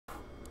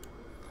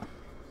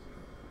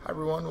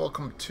Everyone,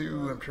 welcome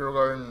to Imperial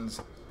Gardens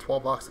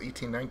 12 box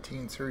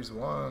 1819 Series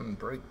 1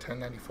 break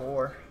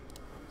 1094.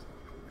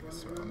 I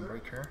guess we're on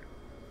break here.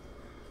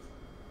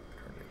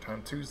 Current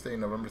time Tuesday,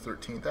 November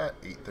 13th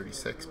at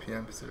 8:36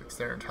 p.m. Pacific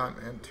Standard Time,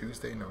 and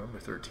Tuesday, November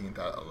 13th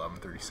at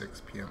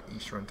 11:36 p.m.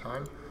 Eastern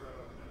Time.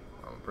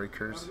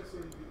 Breakers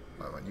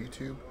live on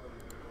YouTube.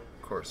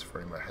 Of course,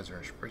 for anybody that has your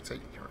break site,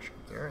 you can watch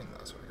up there, and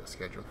that's what I got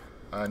scheduled.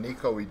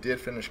 Nico, we did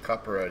finish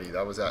Cup already.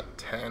 That was at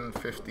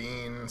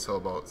 10:15, so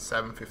about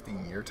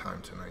 7:15 your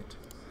time tonight.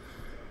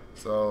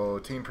 So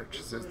team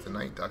purchases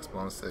tonight: Ducks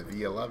bonus to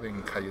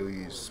V11,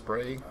 Coyotes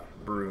Spray,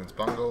 Bruins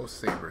Bungo,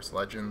 Sabres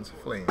Legends,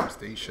 Flames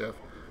Day Shift,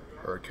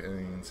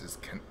 Hurricanes is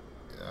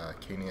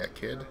Caniac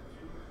Kid,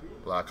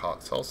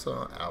 Blackhawks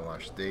Salsa,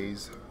 Avalanche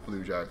Days,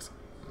 Blue Jacks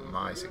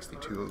My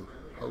 62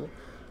 Ho,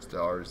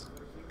 Stars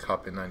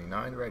Cup in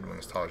 99, Red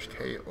Wings Taj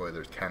K,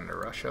 Oilers Canada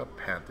Russia,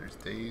 Panthers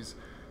Days,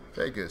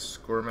 Vegas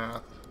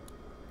Scoremath,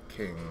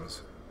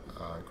 Kings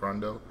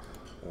Grundo,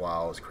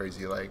 Wild's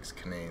Crazy Legs,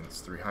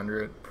 Canadiens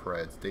 300,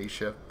 Preds Day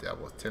Shift,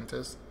 Devils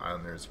Tintus,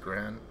 Islanders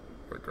Grun,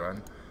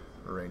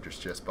 Rangers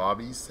Just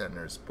Bobby,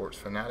 Senators Sports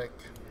Fanatic,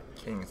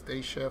 Kings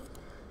Day Shift,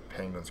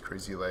 Penguins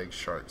Crazy Legs,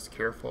 Sharks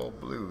Careful,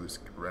 Blues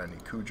Randy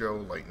Cujo,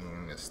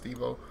 Lightning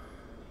Estevo,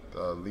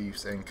 the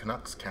Leafs and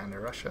Canucks Canada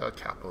Russia,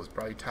 Capitals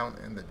Brightown,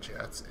 and the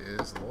Jets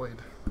is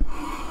Lloyd.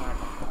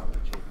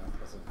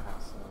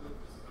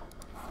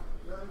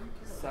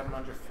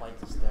 700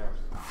 flights of stairs.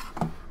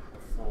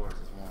 Floors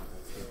is one.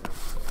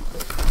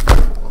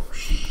 Oh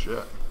shit.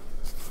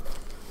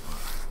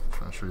 I'm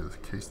trying to show you the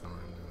case number.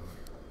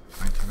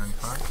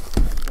 1995?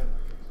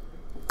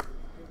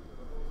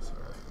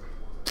 Sorry.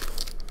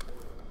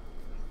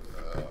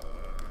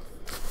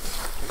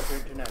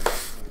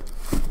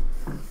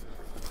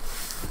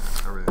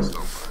 Everything's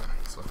still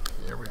fine. So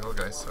here we go,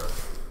 guys. So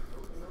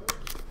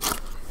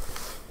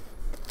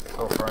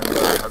for anybody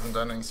that hasn't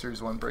done any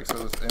Series 1 breaks in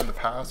the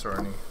past, or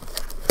any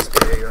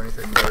SKA or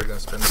anything, we're going to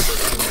spend the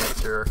first few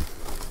minutes here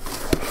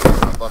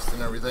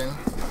busting everything.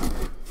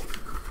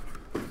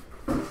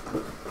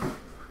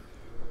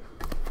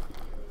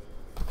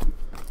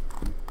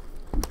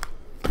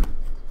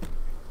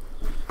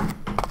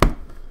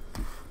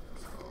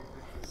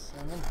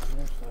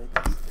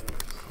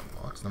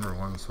 Box number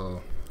 1,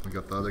 so we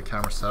got the other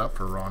camera set up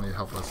for Ronnie to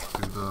help us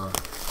do the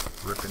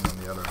ripping in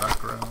the other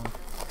background.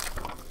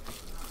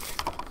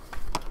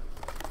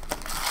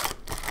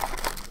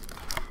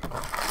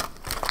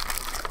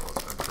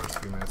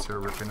 Here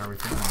ripping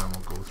everything, and then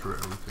we'll go through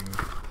everything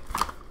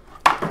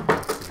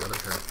together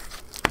here,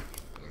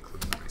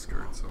 including the base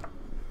card. So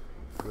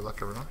good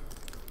luck, everyone.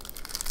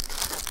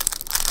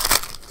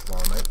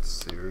 Tomorrow night,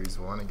 Series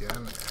 1 again,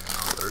 and on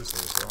Thursday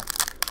as well.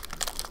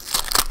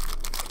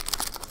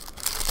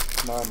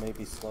 Tomorrow may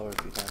be slower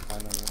if you can't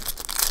find anyone.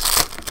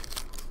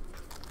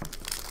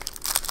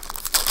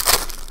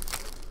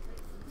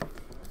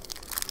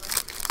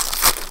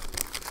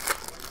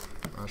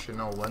 Actually,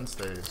 no,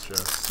 Wednesday is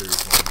just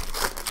Series 1.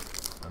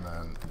 And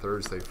then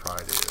Thursday,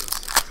 Friday is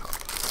Cup.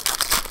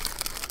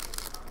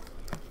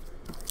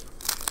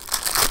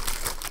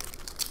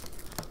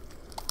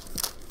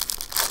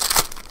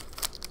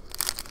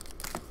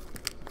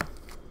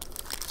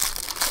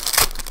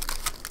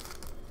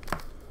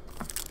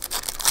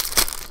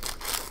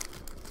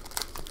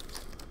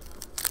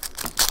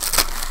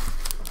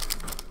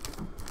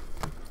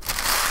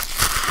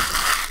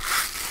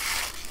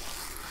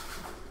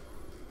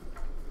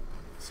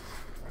 So,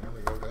 there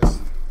we go, guys.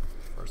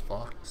 First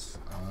box.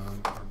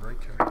 Our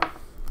break here.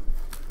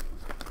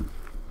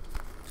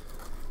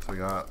 So we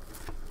got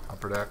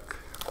Upper Deck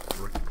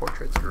rookie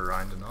portraits for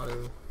Ryan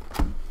Donato,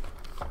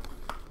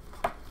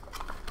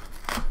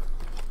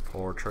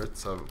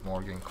 portraits of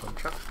Morgan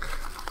Klimchuk,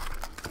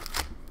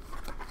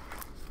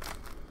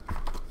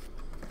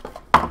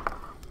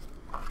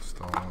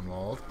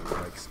 Stonewall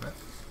Mike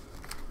Smith,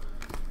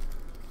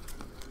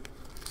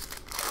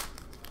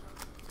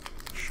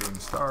 Shooting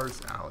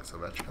Stars Alex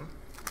Ovechkin,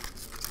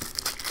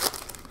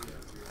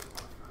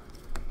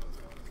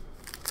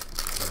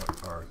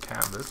 our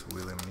canvas,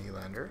 William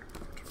Nylander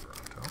from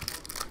Toronto.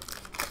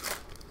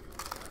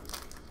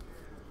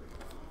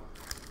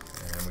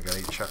 And we got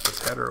a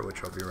checklist header,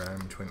 which will be ran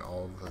between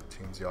all of the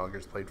teams the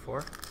Augers played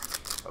for.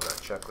 Have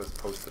that checklist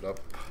posted up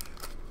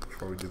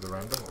before we do the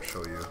random. We'll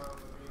show you.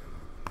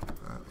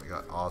 We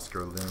got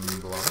Oscar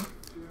Lindblom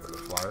for the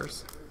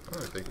Flyers. I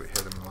think we hit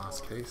him in the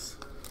last case.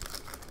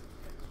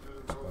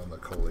 On the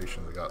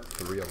collation, we got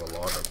 3 of a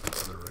lot of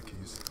other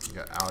rookies. You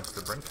got Alex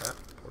DeBrincat,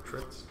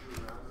 portraits.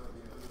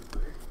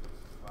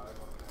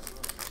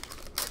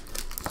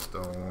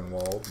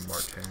 Stonewall,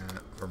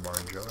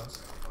 Martin Jones.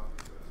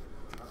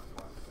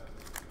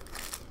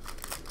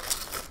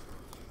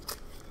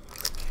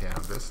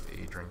 Canvas,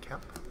 Adrian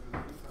Kemp.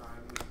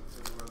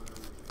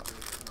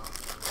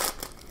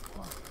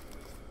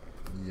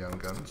 Young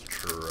Guns,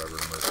 Trevor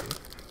Murphy.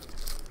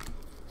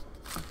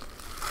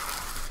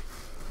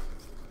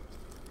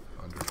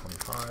 Under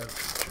 25,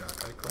 Jack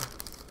Eichel.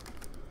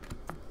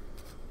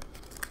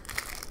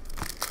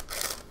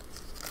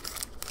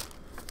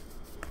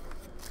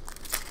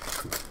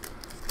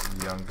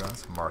 Young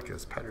Guns,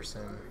 Marcus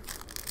Pettersson.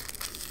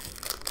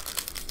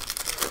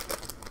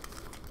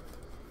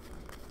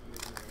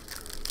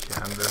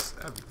 Canvas,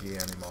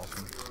 Evgeny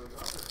Malkin.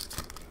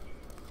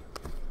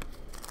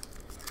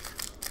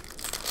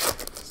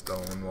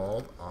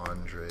 Stonewalled,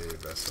 Andre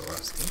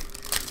Vasilevsky.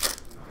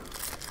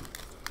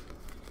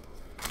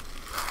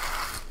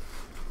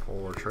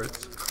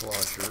 Portraits,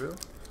 Claude Giroux.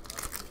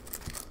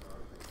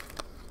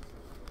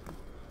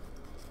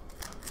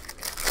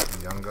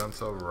 Young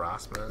Guns of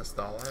Rasmus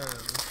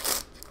Dahlin.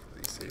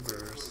 The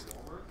Sabres.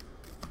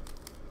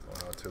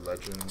 Going out to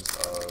Legends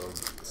of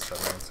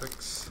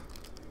 716.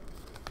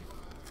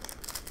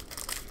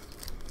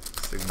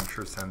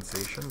 Signature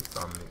Sensation,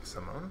 Dominique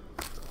Simone.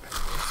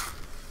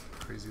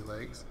 Crazy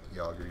Legs,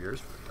 Yager Years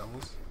for the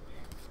Devils.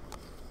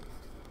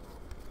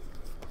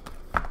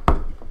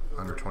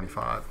 Under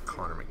 25,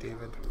 Connor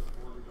McDavid.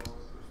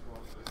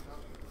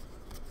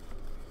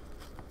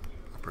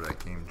 Upper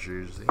Deck Game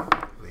Jersey,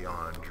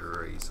 Leon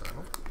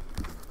Draisaitl.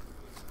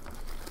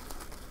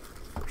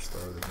 First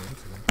star of the game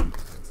today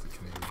against the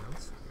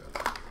Canadiens. We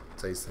got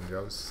Tyson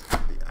Jost,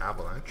 the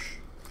Avalanche.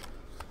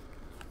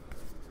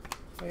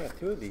 Oh yeah,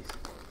 2 of these.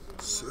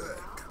 Sick.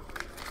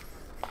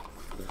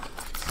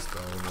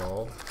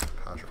 Stonewall,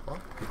 Patrick Waugh.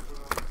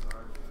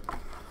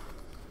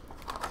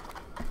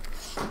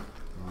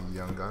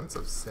 Young Guns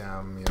of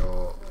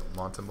Samuel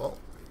Montembeault.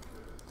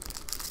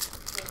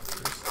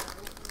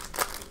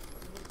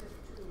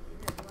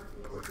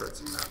 Portraits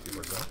of Matthew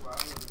Barzal.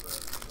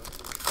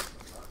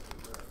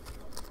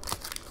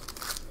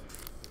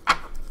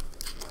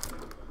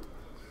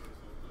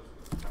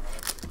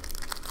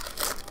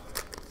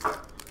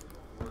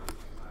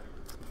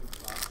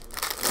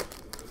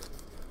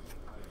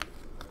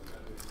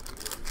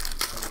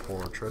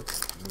 Portraits,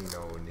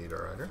 Nino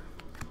Niederreiter.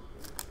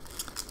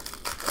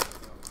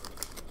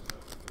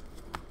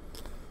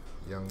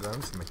 Young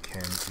Guns,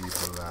 Mackenzie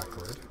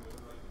Blackwood.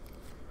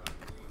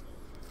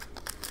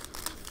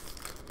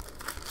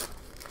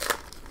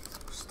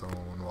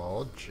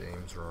 Stonewall,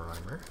 James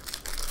Reimer.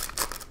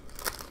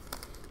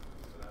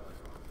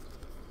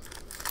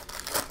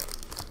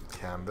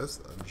 Canvas,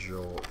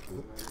 Joel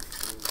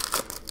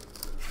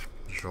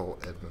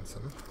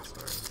Edmondson.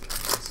 Sorry,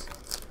 Canvas.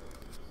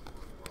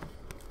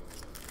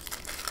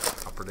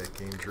 Upper Deck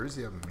Game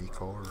Jersey of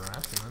Mikko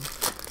Rantanen.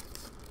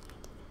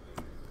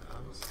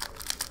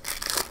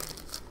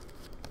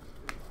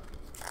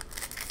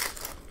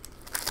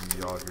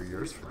 Yager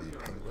Years for the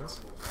Penguins.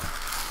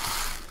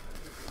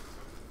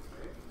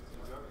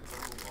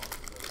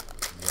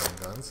 Young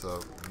Guns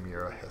of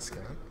Mira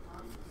Heiskanen.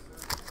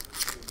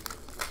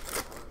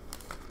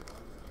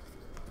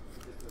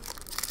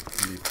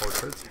 The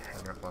Portraits,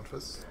 Henrik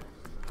Lundqvist.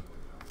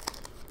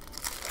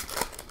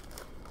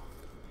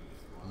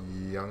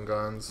 Young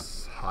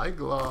Guns, High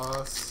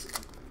Gloss,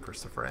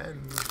 Christopher N.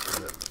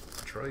 for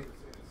Detroit.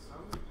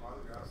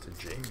 Out to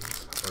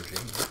James,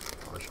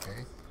 Raj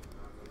K.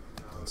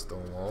 On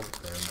Stonewall,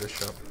 and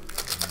Bishop.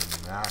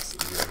 And nasty,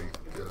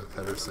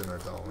 Pedersen or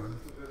Dahlin.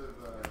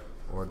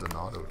 Or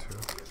Donato, too.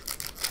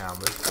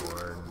 Canvas,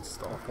 or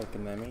Stahl.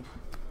 Kokanemi.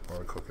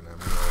 Or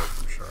Kokanemi, or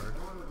Bouchard.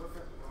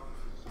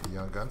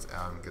 Young Guns,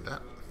 Adam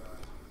Gaudette.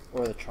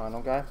 Or the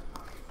Toronto guy.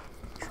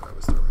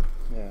 Travis Dermott.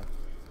 Yeah.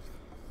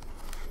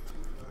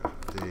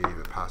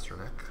 David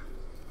Pasternak.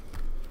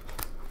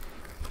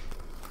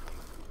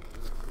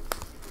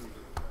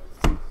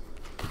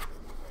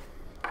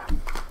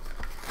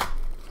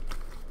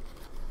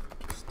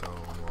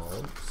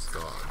 Stonewall,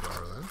 Scott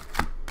Darlin.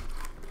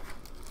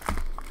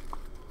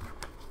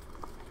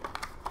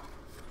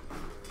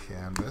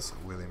 Canvas,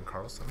 William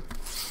Karlsson.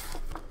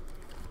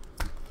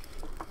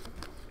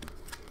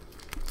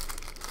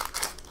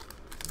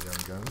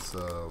 Young Guns,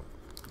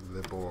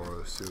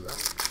 Libor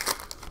Sulek.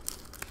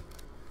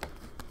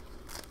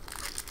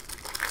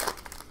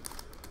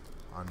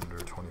 Under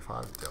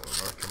 25,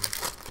 Dylan Larkin.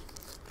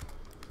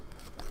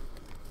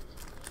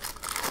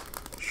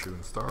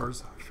 Shooting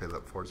Stars,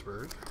 Philip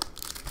Forsberg.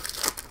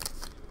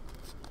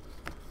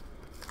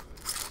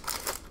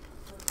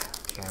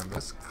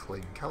 Canvas,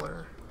 Clayton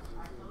Keller.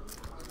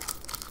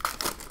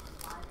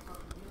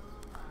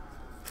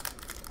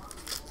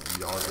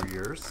 Yager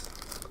Years,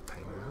 the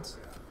Penguins.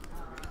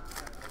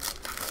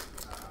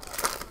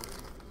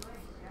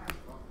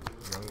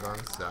 Young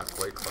Guns, Zach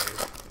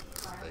Whitecloud,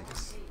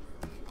 Vegas.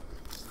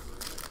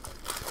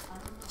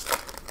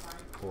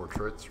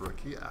 Portraits,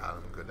 rookie,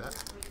 Adam Gaudette.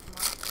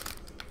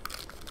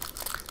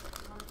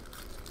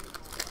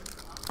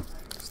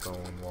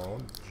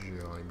 Stonewall,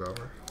 Johnny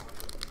Bower.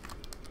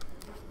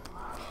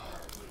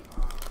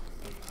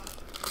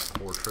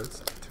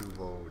 Portraits,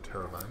 Tuvo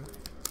Teravainen.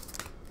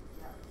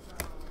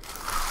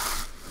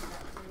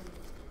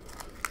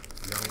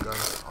 Young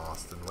Guns,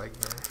 Austin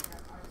Wagner,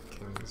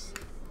 Kings.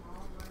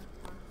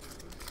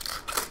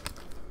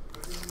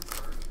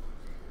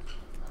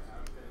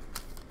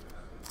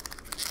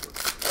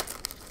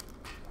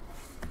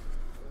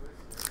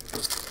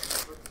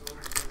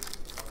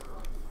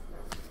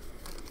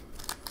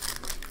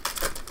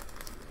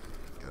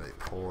 Got a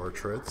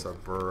portraits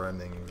of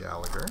Brendan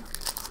Gallagher.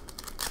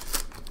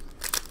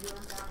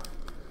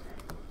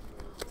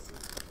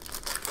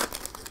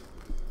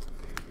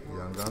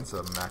 Young Guns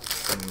of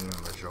Maxime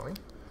Lajoie.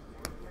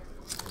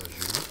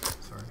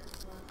 Sorry.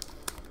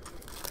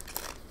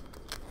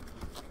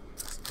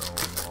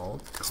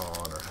 Stonewalled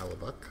Connor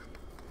Hellebuck.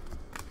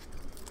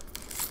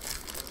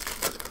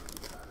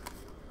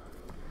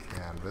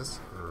 Canvas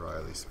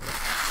Riley Smith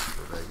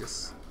for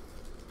Vegas.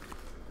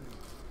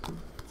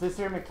 Is this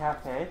your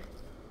McCafe,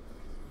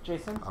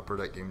 Jason? Is Upper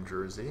Deck Game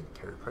Jersey,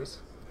 Carey Price.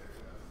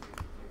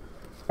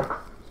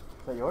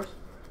 that yours?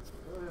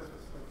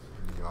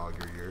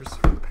 Yager Years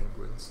for the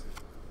Penguins.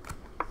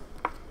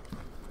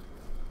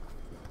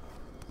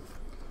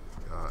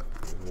 Got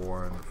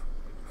Warren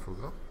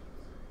Fogle.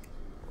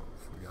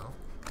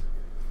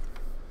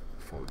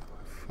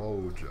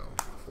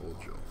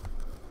 Fojo.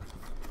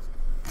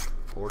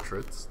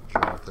 Portraits,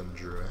 Jonathan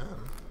Drouin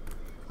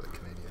for the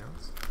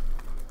Canadiens.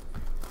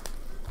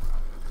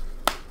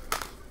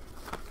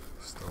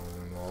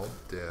 Stonewall,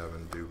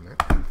 Devin Dubnyk.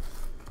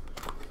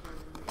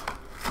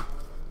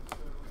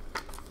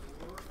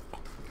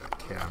 Got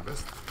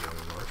Canvas,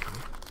 Dylan Larkin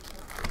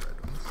for the Red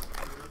Wings.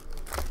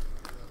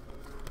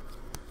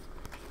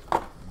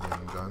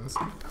 Young Guns,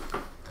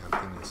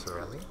 Anthony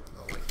Cirelli,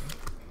 the Lightning.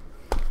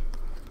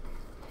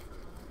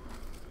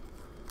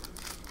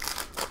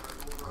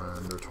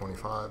 Under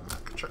 25,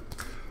 Makachuk.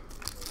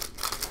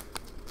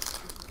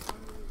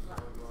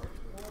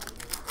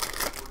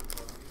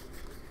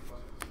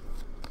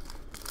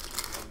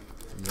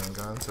 Young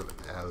Guns of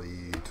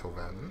Ali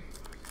Tovan.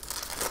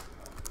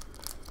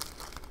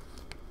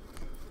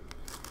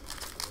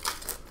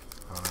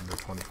 Under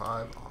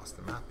 25,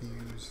 Austin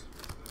Matthews.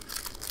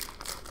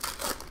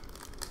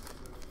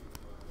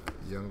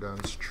 Young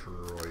Guns,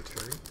 Troy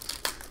Terry.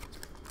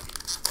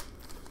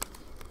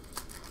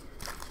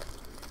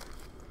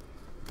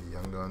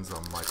 Young Guns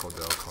on Michael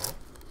Del Call.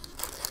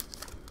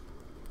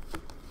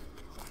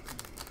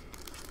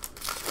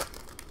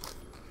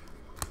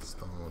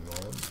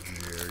 Stonewall,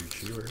 Jerry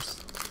Cheevers.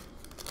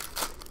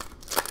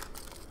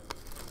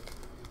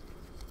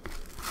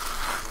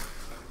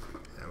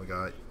 And we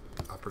got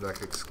Upper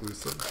Deck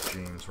exclusive,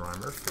 James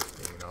Reimer,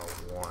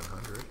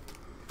 15/100.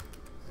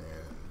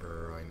 And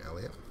Brian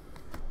Elliott.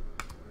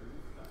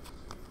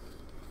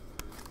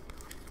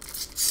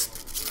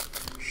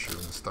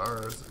 Shooting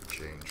Stars,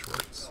 James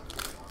Schwartz.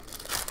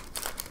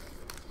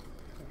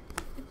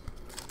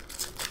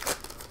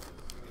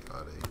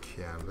 Got a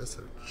canvas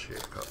of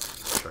Jacob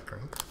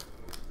Checkering.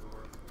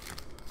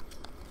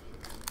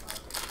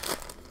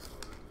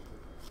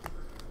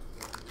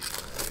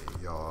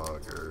 A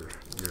Yager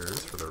Years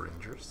for the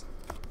Rangers.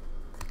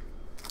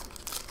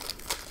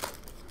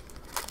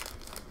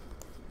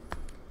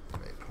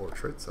 And a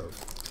portraits of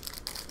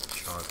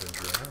Jonathan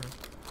Drouin,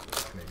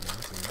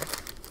 Canadiens in there.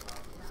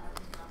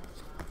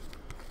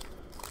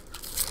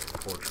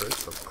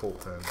 Portraits of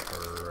Colton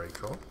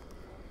Parayko,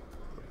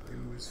 the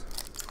Blues.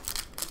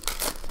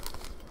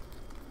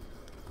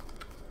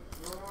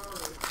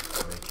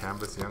 And a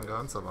canvas Young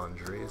Guns of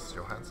Andreas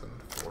Johansson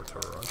for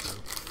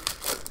Toronto.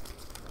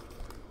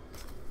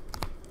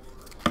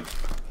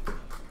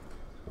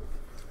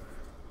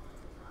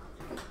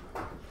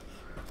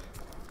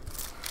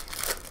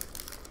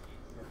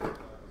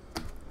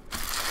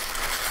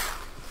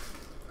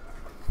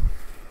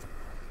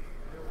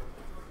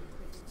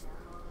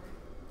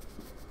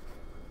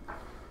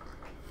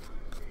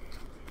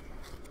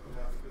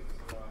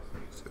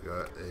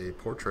 Got a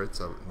portraits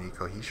of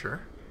Nico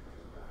Hischier.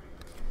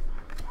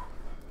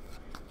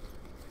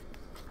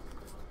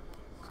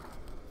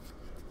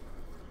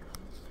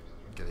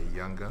 Get a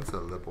Young Guns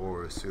of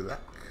Libor Sulek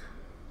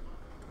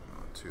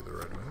to the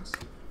Red Wings.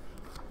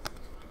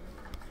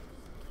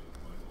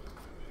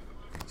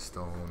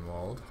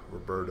 Stonewalled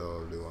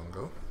Roberto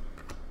Luongo.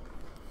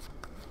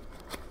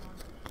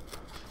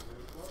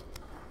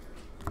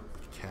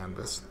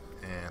 Canvas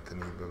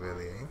Anthony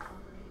Beauvillier.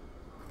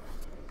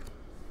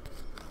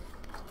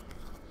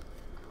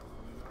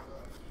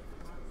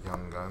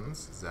 Young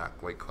Guns,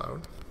 Zach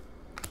Whitecloud.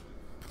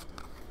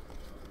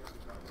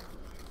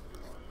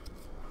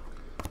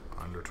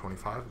 Under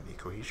 25,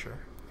 Nico Hischier.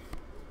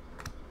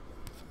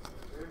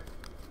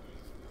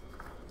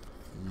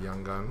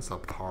 Young Guns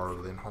of Par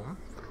Lindholm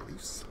for the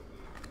Leafs.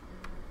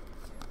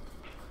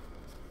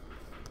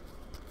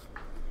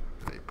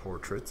 A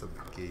portraits of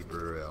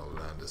Gabriel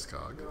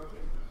Landeskog.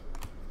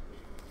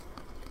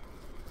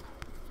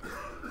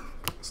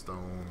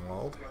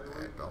 Stonewalled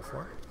at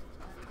Belfour.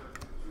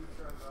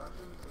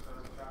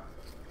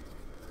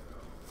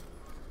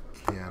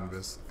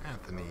 Canvas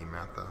Anthony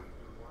Matha,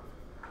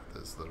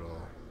 this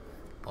little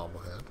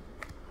bobblehead.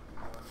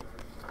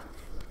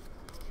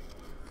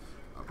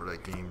 Upper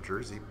Deck Game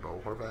Jersey, Bo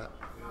Horvat.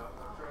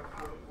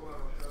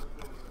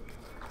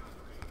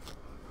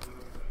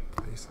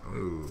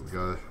 Ooh, we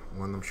got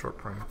one of them short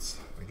prints.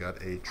 We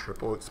got a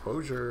triple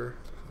exposure,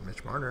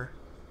 Mitch Marner.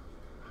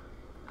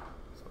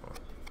 So,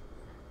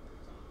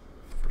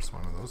 first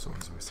one of those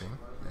ones we've seen.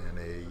 And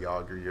a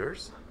Yager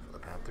Years for the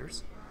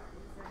Panthers.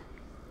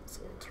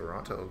 So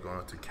Toronto going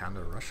out to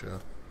Canada, Russia.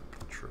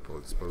 Triple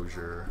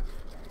exposure.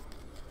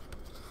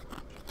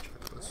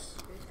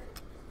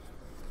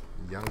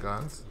 Young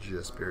Guns,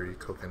 Jesperi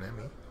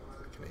Kokanemi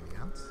for the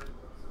Canadiens.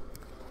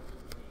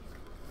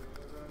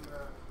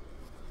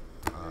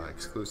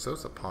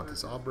 Exclusives,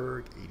 Pontus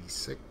Aberg,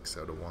 86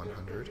 out of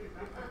 100.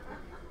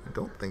 I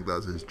don't think that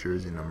was his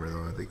jersey number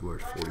though. I think he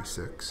wears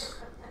 46.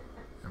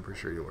 I'm pretty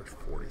sure he wears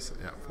 46.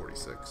 Yeah,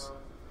 46.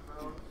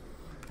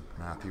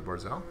 Matthew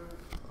Barzal,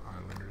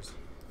 Islanders.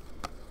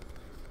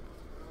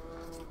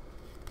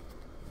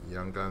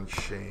 Young Gun,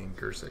 Shane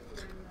Gersick,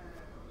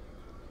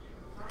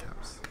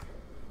 Caps.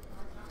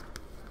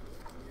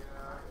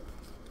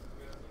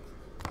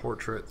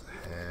 Portrait,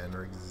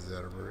 Henrik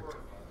Zetterberg.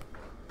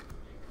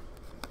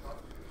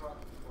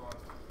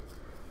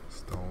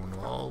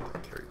 Stonewall,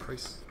 Carey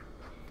Price.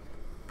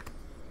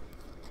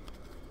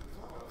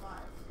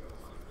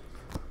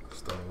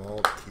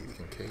 Stonewall, Keith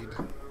Kincaid.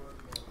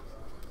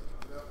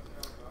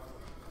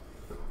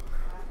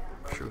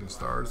 Shooting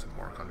Stars,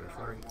 Marc-Andre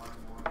Fleury.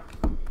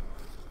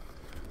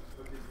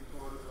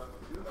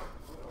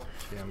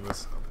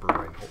 Canvas,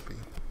 Brian Holtby.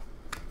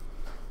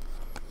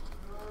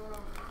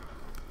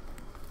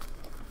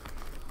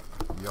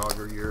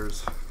 Yager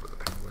Years for the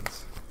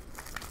Penguins.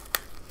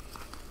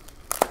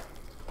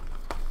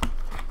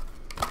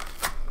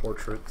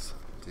 Portraits,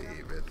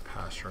 David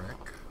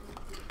Pastrnak.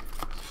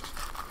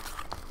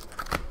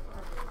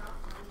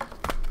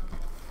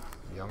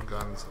 Young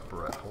Guns,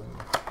 Brett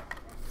Holman.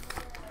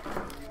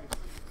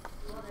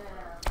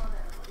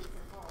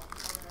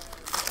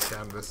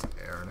 Canvas,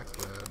 Aaron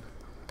Ekblad.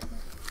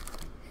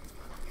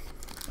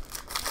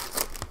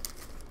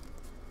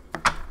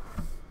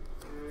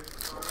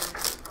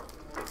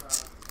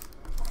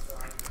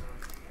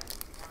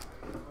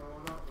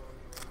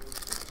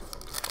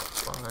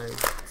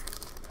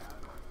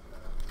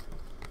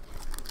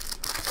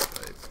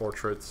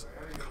 Portraits,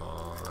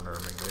 Connor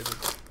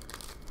McDavid.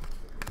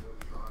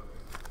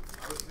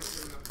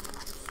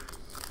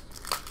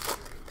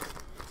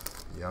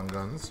 Young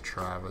Guns,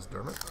 Travis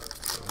Dermott.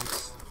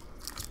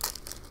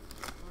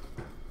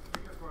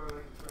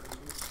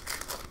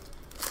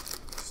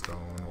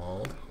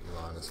 Stonewall,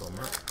 Linus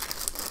Ullmark.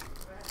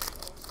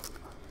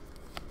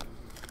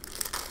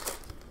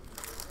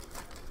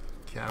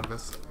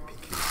 Canvas,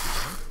 PK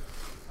Subban.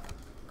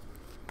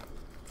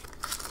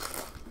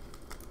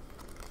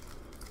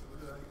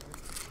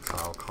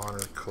 Kyle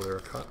Connor, clear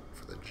cut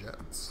for the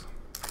Jets.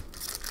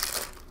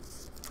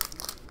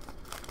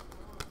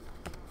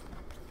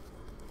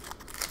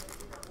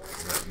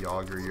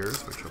 Yager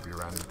Years, which will be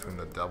around between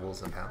the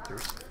Devils and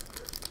Panthers.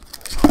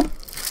 Sorry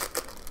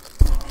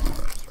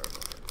about that.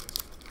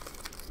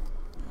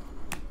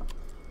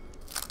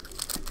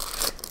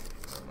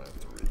 I might have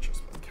to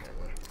readjust my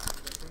camera.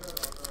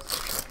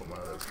 I'll put my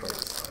other card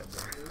aside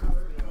there.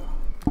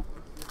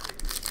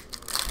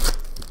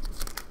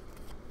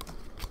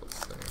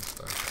 Same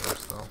stuff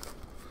first though.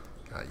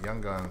 Got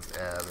Young Guns,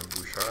 Evan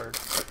Bouchard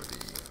for the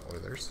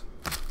Oilers.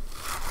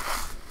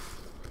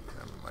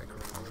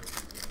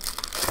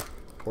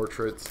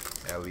 Portraits,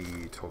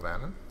 Ellie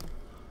Tovanen.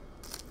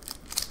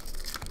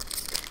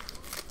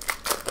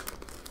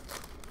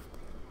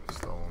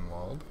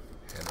 Stonewalled,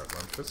 Henrik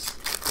Lundqvist.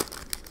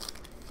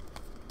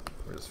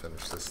 We just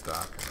finished this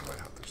stock and I might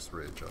have to just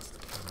readjust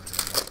the camera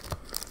here.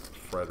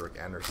 Frederick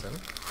Anderson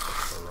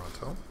for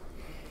Toronto.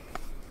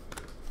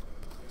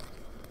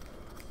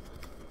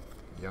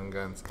 Young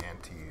Guns,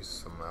 Antti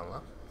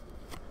Suomela.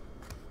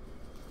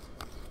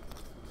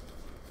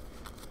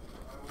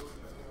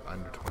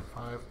 Under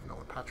 25,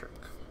 Noah Patrick.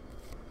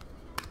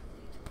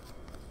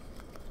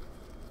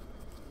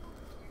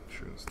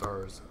 Shooting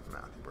Stars,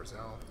 Matthew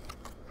Barzal.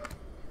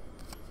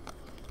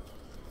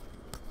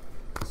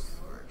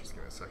 Sorry, just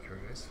give me a sec here,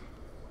 guys.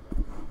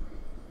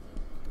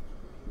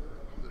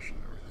 Position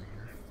everything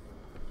here.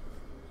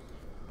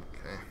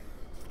 Okay,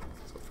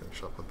 so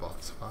finish up with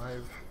box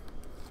 5.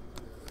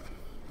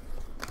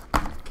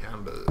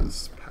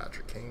 Canvas,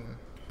 Patrick Kane.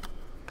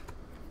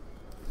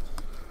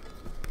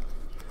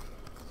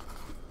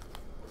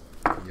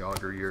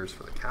 Yager Years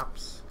for the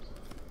Caps.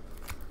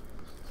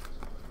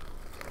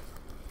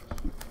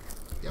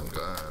 Young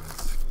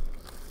Guns,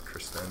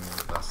 Tristan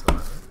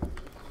Vasilevskiy.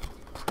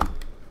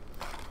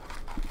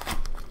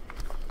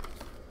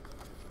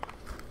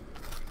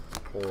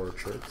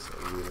 Portraits,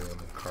 William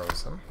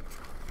Karlsson.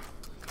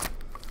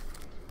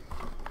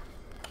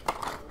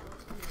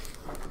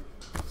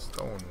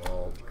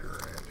 Stonewall,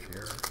 Grant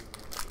here.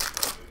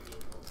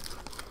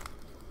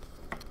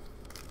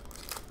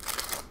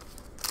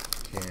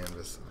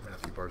 Canvas,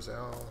 Matthew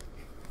Barzal.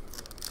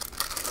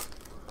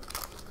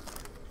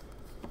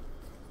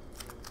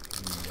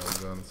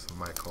 Young Guns,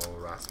 Michael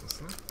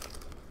Rasmussen.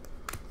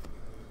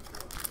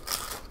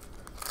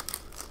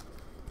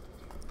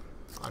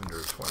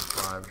 Under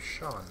 25,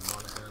 Sean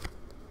Monahan.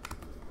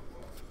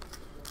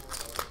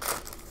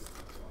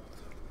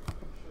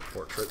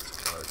 Portraits,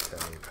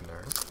 Artemi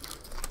Panarin.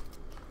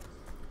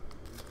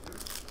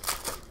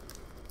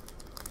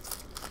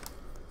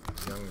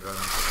 Young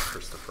Guns,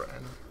 Christopher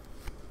N.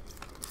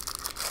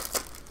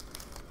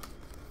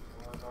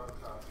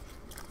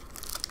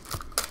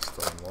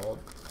 Stonewalled,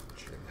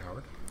 Jim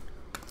Howard.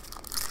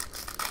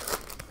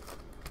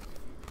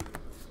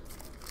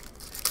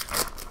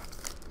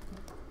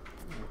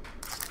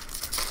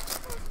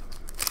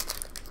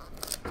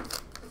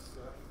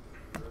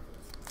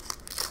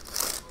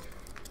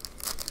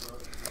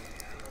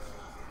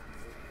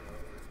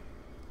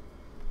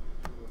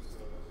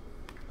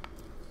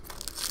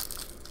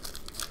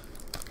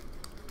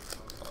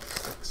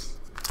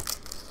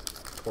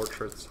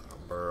 Portraits,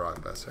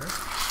 Brock Besser.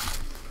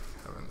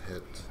 Haven't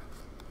hit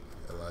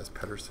Elias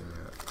Pettersson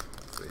yet.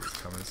 So he's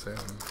coming soon.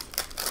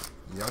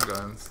 Young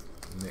Guns,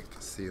 Nick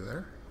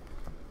Seeler.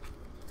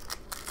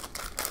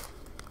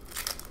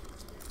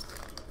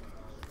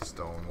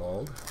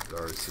 Stonewalled,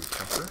 Darcy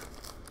Kemper.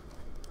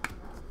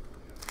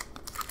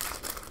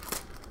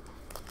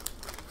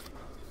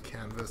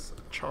 Canvas,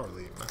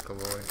 Charlie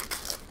McAvoy.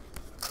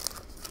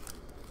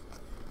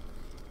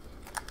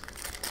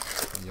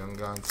 Young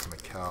Guns,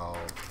 Mikhail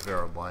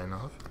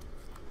Verablinov.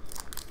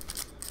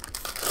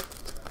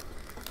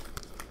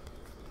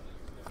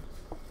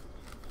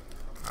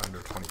 Under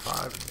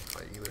 25, Nick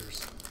by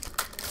Ehlers.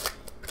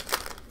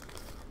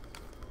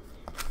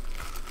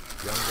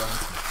 Young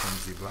Guns,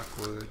 Mackenzie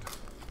Blackwood.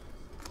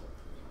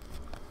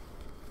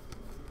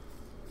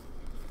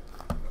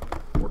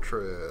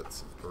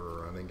 Portraits,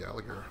 Brendan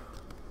Gallagher.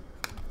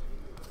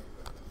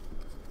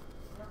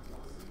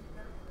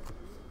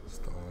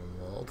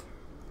 Stonewalled,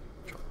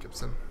 John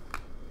Gibson.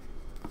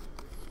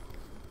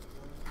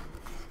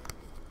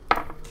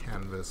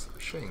 Canvas,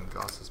 Shane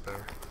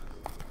Gostisbehere.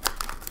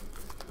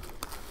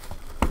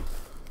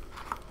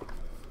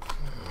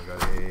 We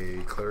got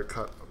a clear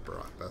cut of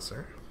Brock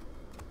Besser.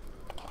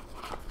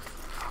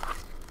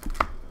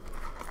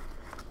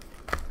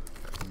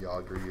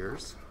 Yager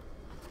Years.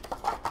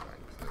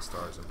 The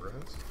Stars and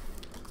Bruins.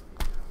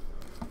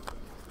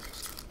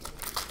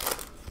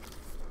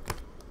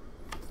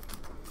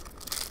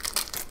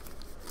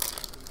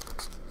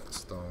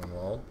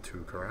 Stonewalled,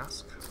 Tuukka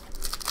Rask.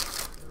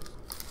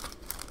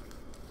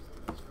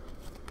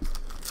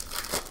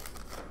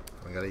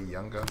 We got a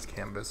Young Guns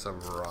canvas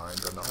of Ryan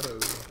Donato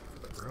for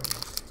the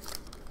Bruins.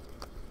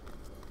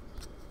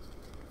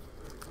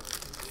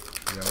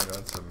 Young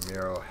Guns of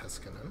Miro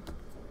Heiskanen.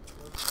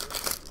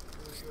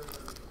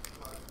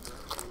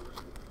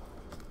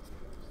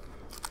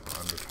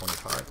 Under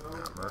 25,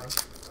 Matt Murray.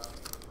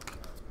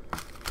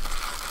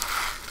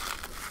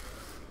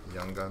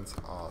 Young Guns,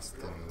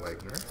 Austin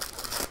Wagner.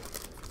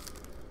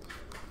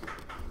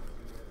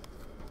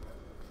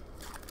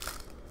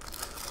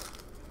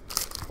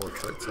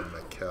 Portraits of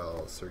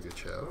Mikhail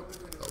Sergachev,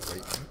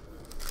 Leighton.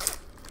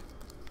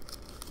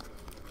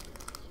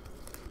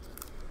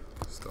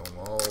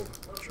 Stonewalled,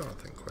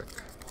 Jonathan Quick.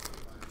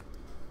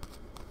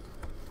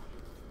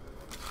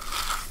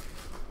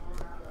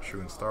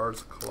 Shooting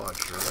Stars, Claude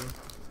Sherman.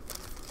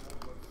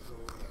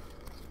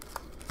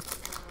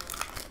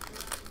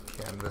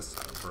 Canvas,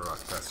 Brock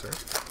Besser.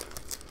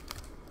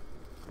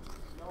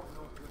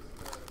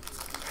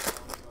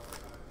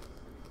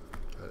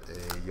 Got a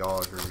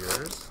Yager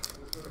Years.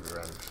 We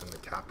ran between the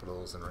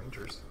Capitals and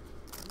Rangers.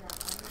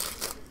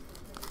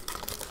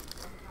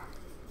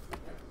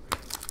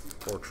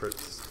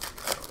 Portraits,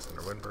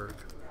 Alexander Winberg.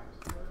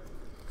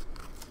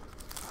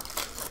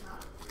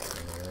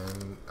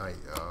 And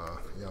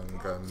Young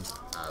Guns,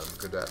 Adam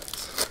Gaudette.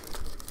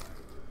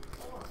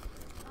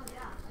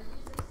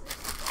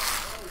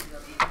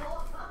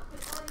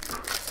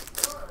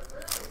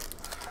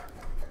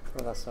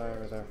 Oh, that's sorry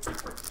over there.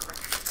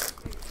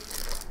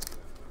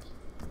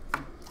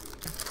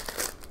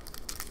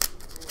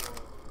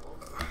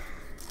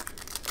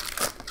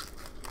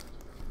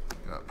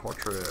 Got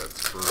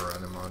portraits for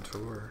Brendan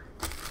Montour.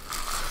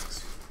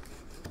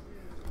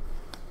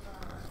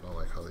 I don't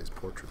like how these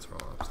portraits are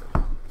all upside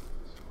down.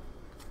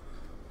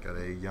 Got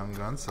a Young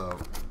Guns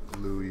of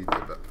Louis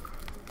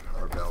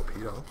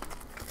Arbel-Pito.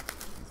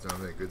 He's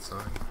doing a good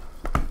sign.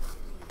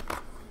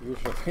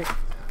 Usually.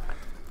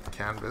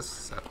 Canvas,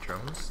 Seth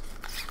Jones.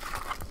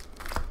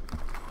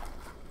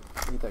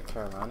 Need that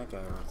Carolina guy.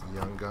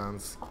 Young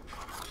Guns,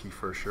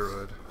 Kiefer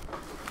Sherwood.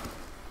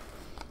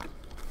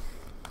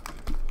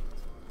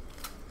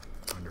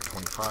 Under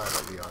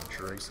 25, Leon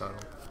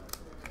Draisaitl.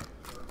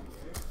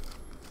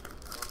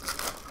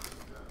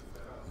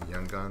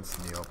 Young Guns,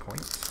 Neil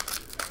Point.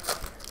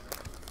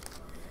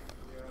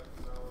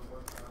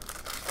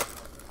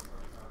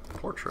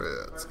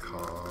 Portraits,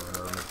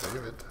 Connor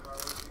McDavid.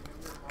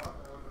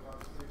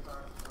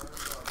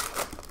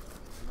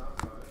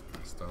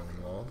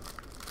 Stonewall,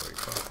 Blake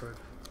Crawford.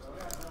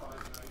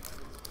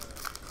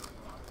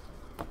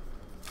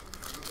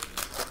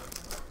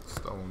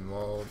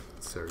 Stonewall,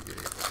 Sergei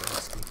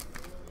Bobrovsky.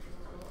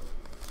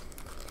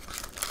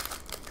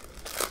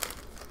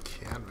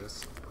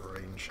 Canvas,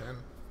 Braden Shen.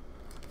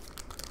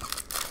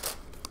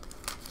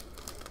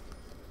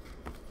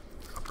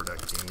 Upper Deck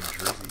Game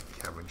Jersey,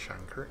 Kevin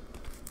Shanker.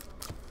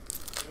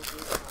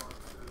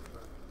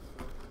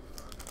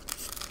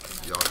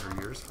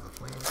 Yager Years for the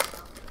Flames.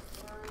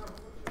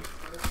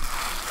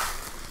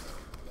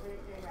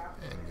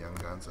 And Young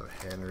Guns of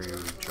Henry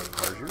Joe.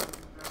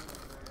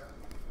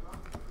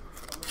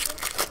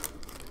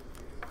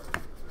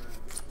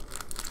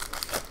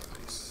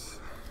 Nice.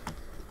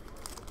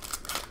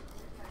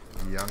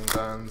 Young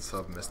Guns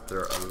of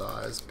Mr.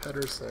 Elias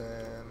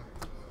Pettersson.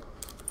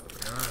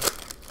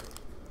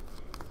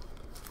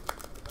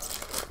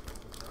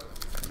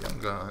 Young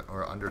Gun,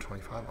 or under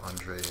 25,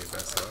 Andrei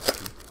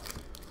Vasilevsky.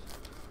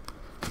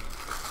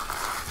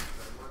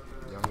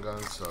 Young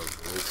Guns of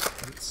Luke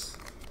Hintz.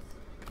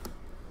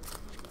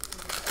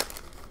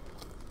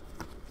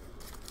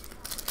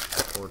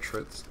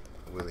 Portraits,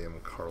 William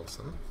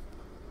Karlsson.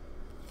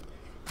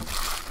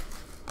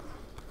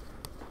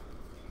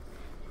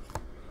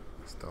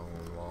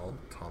 Stonewall,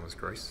 Thomas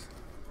Greiss.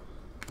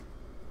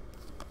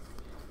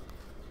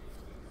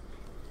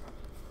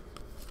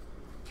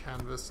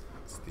 Canvas,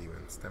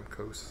 Steven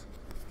Stamkos.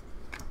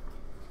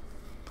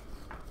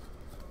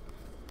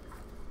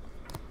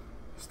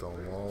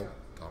 Stonewall,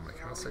 Dominic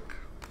Hasek.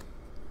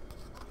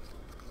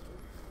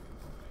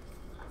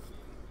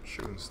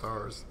 Shooting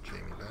Stars,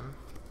 Jamie Benn.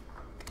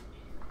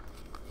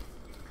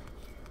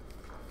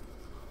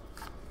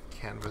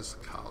 Canvas,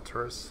 Kyle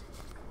Turris.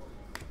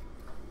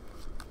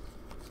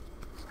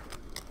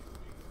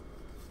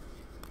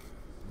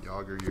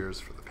 Yager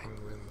Years for the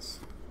Penguins.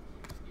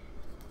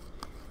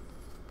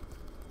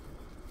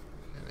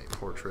 And a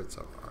Portraits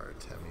of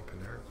Artemi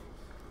Panarin.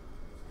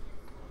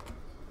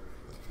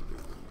 Blue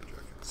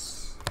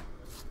Jackets.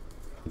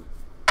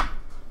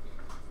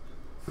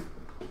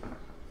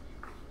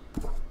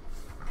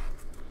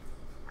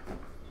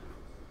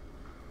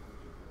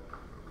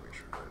 Make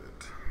sure I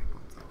didn't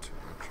bump that too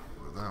much.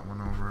 Move that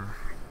one over.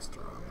 Let's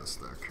start on this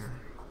stack here.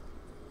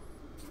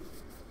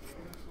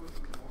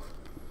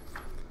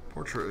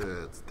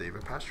 Portraits,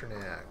 David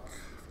Pastrnak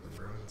for the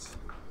Bruins.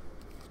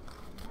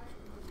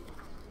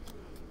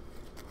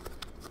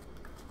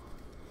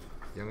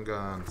 Young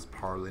Guns,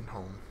 Parlin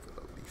Home for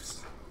the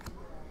Leafs.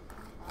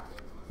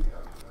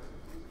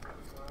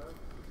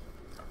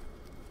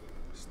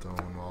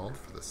 Stonewall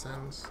for the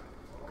Sens,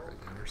 Craig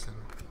Anderson.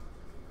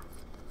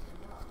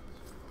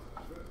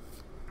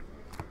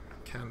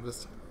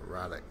 Canvas,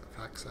 Radek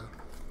Faksa.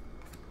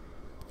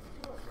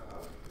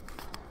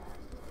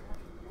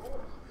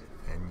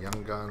 And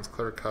Young Guns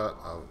clear cut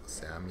of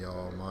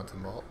Samuel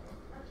Montemort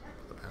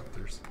for the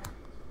Panthers.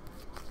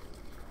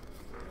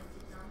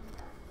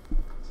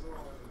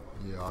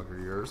 Yager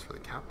Years for the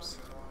Caps.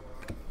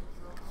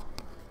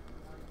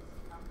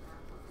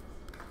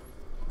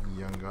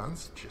 Young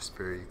Guns,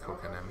 Jesperi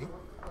Kokanemi.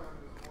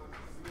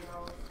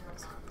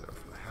 There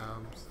for the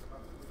Habs.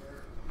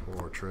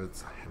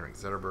 Portraits, Henrik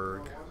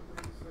Zetterberg.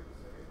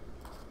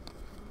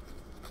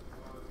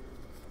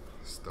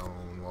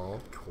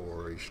 Stonewall,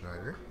 Corey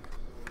Schneider.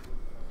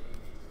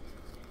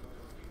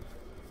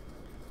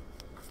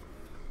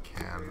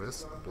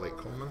 Canvas, Blake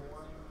Coleman,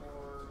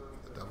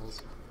 the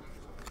Devils.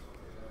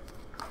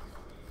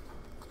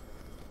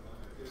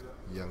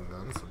 Young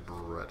Guns,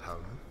 Brett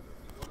Howden.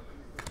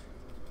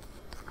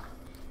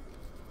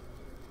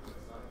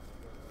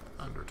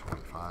 Under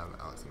 25,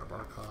 Alexander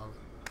Barkov.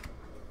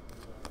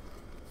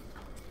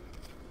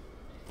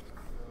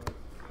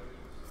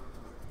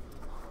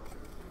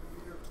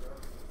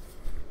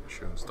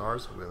 Shooting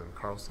Stars, William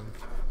Karlsson.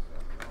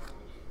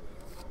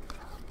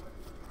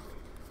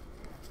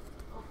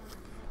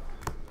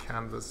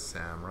 Canvas,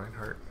 Sam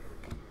Reinhart.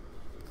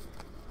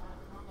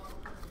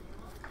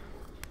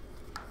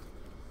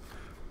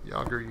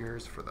 Yager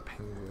Years for the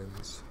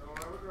Penguins.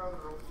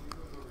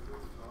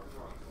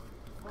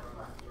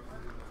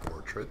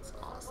 Portraits,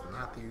 Austin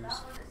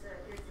Matthews.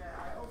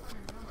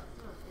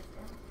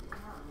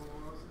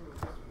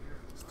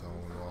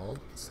 Stonewall,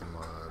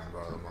 Simon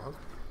Varlamov.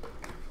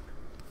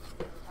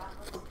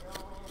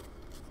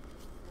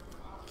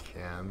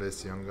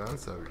 Canvas, Young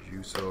Guns of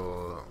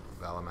Juuso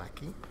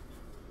Valimaki.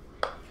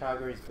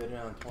 Calgary's bidding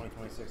on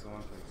 2026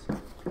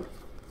 Olympics.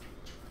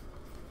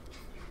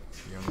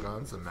 Young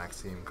Guns and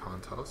Maxime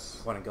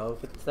Contos. Want to go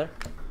if it's there?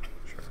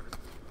 Sure.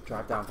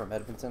 Drive down from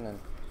Edmonton and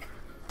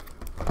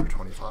Under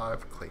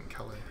 25, Clayton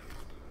Keller.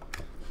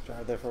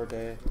 drive there for a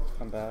day,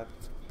 come back.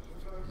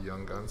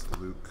 Young Guns,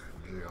 Luke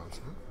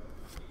Johnson.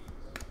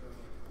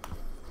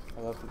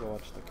 I love to go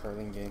watch the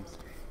curling games.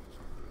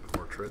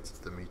 Portraits,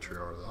 Dmitry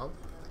Orlov,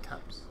 the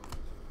Caps.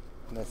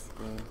 Miss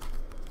game.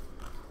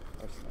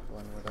 Or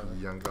one, whatever.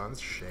 Young Guns,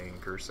 Shane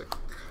Gersick.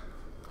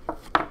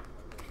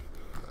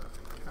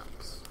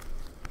 Caps.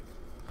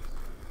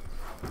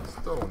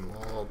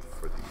 Stonewalled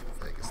for the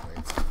Vegas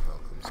Knights,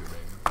 Malcolm Subban.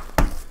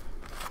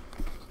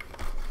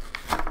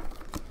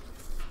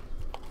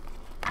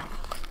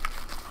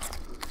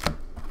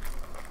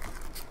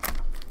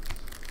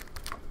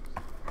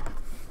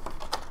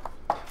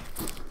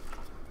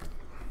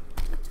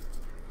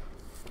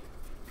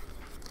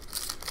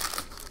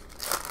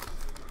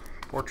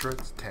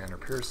 Portraits, Tanner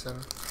Pearson.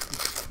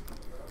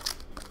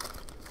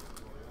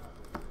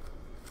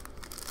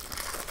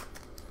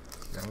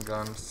 Young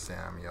Guns,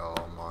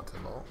 Samuel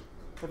Montemort.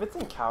 If it's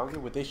in Calgary,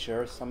 would they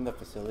share some of the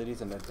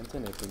facilities in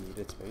Edmonton if they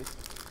needed space?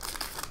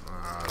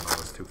 I don't know,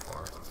 it's too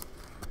far.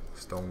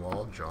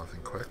 Stonewall,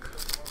 Jonathan Quick.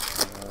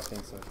 Yeah, I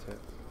think so too.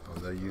 Oh,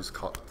 they use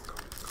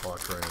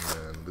Cochrane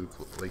and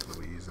Lake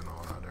Louise and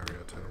all that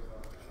area too.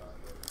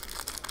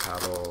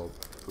 Pavel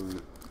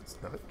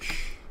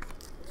Buchnevich.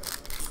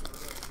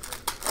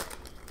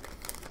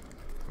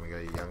 We got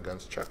a Young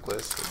Guns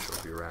checklist, which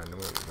will be random.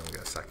 We're going to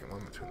get a second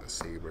one between the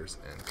Sabres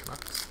and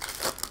Canucks.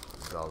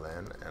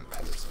 Valen and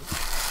Pedersen.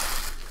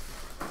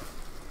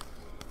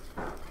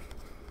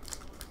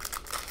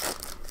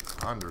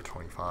 Under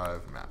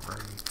 25, Matt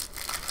Murray.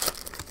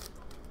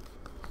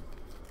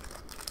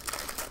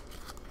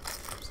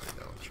 Upside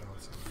down.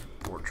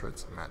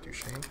 Portraits, Matt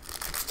Duchene.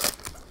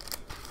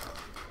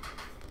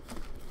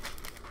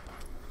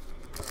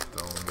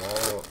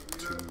 Stonewall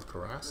to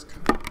Karask.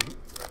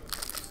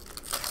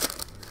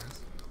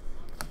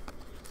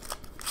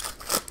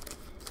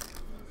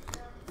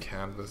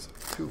 Canvas,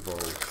 Tuvo,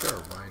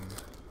 Carabine.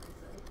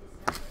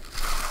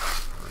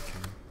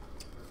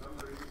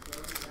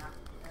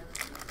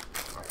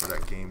 For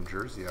that game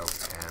jersey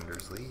out,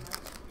 Anders Lee.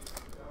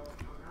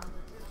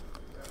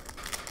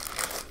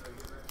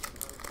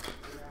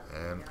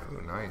 And,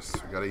 ooh, nice.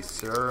 We got a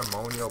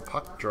ceremonial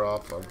puck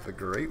drop of the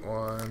great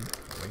one,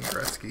 Wayne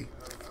Gretzky.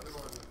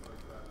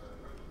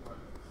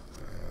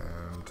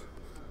 And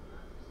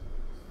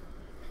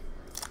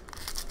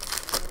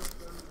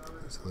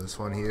so this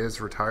one, he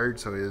is retired,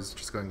 so he is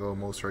just going to go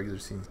most regular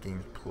season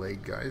games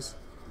played, guys.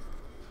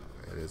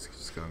 It is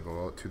just going to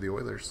go out to the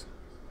Oilers.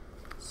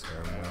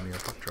 Ceremonial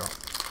puck drop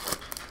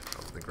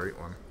of the great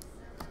one.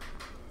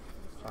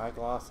 5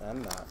 gloss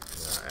and that.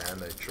 Yeah,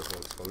 and a triple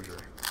exposure.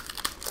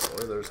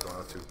 Oilers going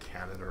out to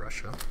Canada,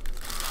 Russia.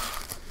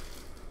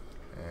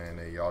 And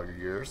a Yager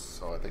Years,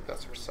 so I think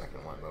that's her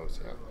second one of those,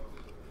 yeah.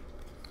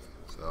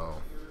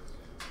 So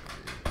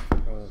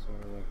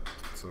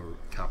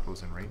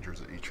Capitals and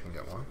Rangers each can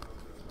get one.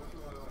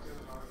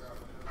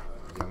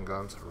 Young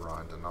Guns,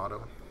 Ron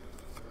Donato.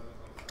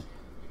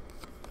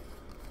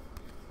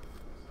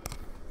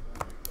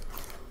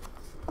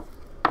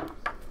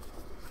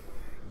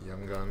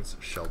 Young Guns,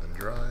 Sheldon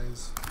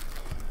Dries.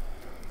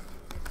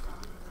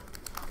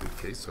 Good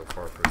case so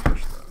far for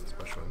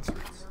special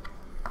inserts.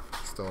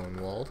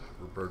 Stonewalled,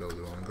 Roberto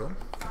Luongo.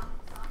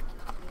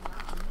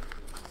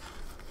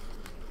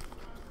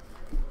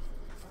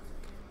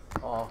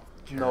 Oh,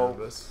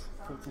 Canvas.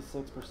 no.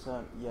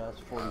 56%, yes,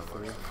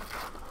 43.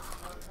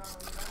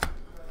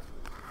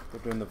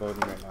 They're doing the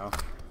voting right now.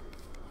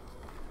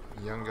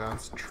 Young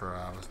Guns,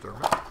 Travis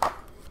Dermott.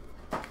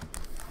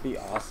 Be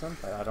awesome,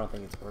 but I don't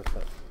think it's worth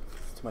it.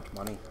 It's too much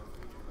money.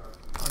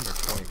 Under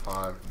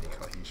 25,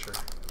 Nico Hischier.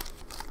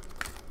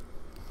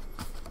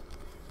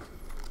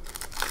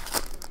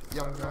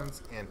 Young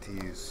Guns,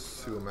 Antti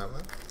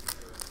Suomela.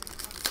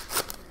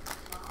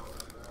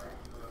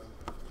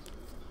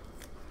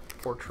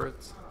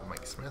 Portraits,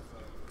 Mike Smith.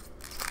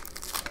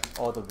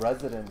 Oh, the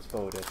residents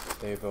voted.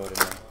 They voted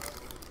now.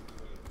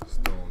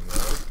 Stone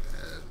Road,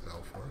 Ed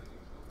Belfour.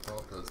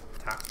 Well, because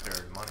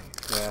taxpayers' money.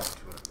 Yeah.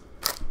 To it.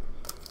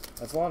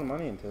 That's a lot of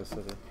money into the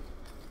city.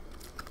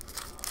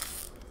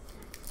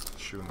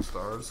 Shooting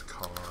Stars,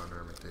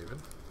 Connor McDavid.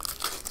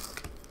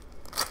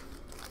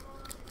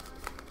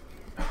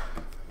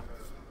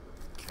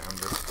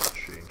 Canvas,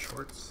 Shane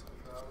Schwartz.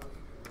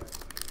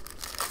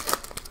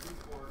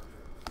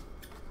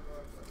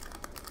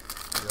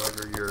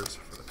 Yager Years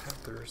for the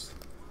Panthers.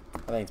 I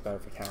think it's better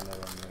for Canada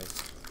anyways.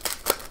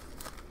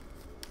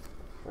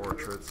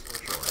 Portraits,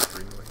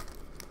 Joey Greenway.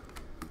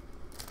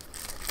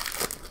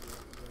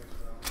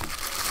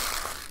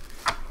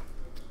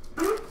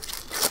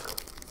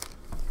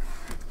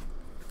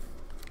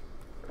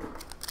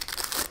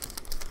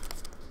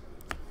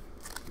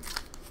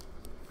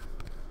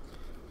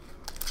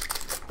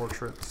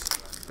 Portraits,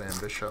 Van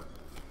Bishop.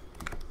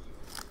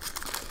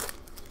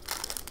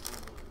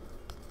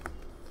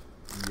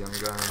 Young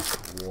Guns,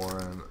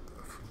 Warren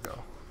Fugo.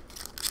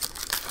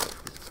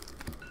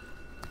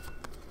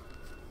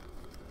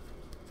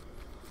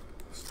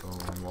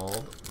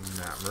 Stonewalled,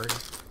 Matt Murray.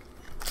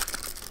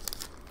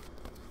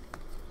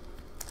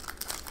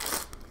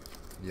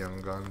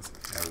 Young Guns,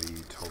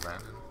 Ellie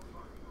Tovanen.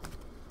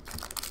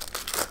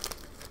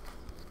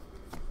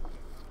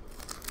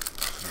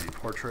 The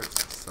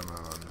Portraits,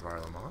 Simon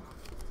Varlamov.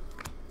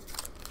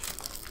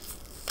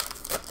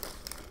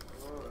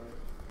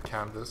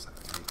 Canvas,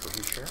 Nico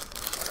Hischier.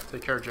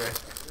 Take care, Jay.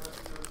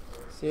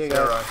 See you guys.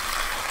 Sarah.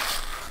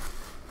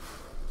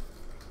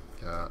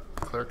 Got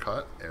Clear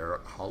Cut,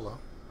 Eric Holla.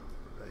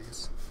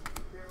 Vegas.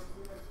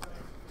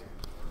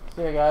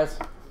 See you guys.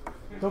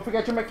 Don't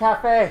forget your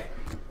McCafe.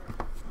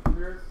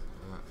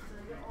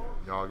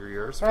 Yager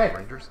Years for Hey, the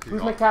Rangers.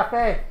 who's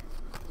McCafe?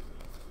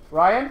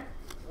 Ryan?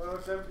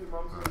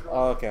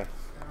 Oh, okay.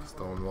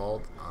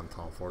 Stonewalled on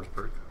Tom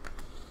Forsberg.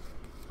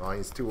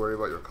 Ryan's too worried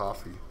about your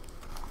coffee.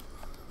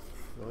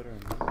 Voter.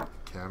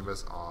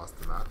 Canvas,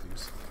 Austin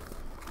Matthews.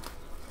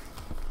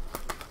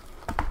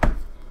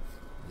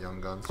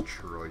 Young Guns,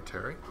 Troy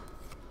Terry.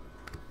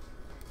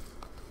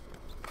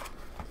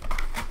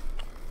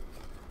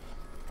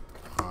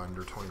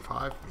 Under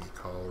 25,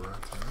 Mikko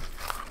Rantanen.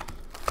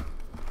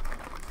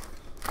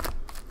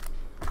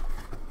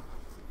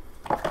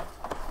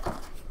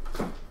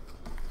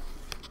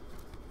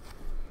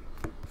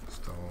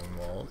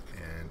 Stonewalled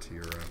and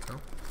Tiaretto.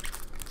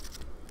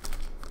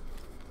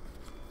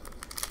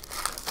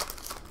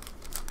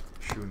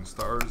 Shooting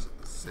Stars,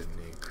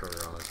 Sidney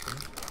Crosby.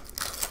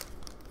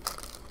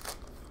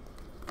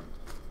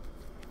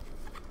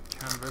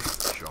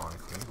 Canvas, John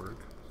Klingberg.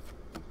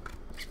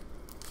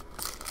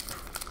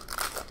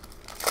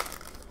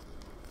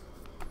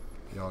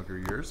 Yager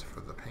Years for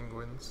the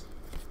Penguins.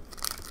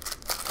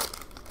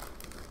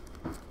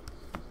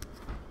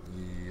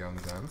 Young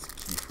Guns,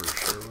 Kiefer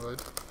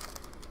Sherwood.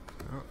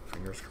 Oh,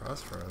 fingers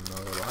crossed for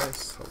another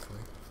Elias, hopefully.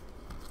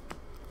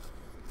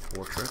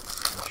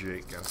 Portraits,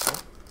 Jake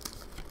Gensel.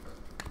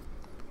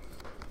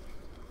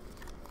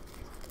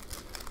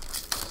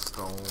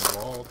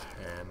 Stonewalled,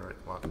 Henrik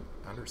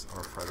Anderson,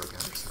 or Frederick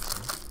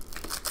Anderson.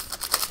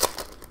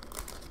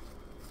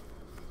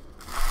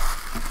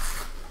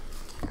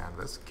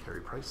 Canvas,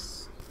 Carey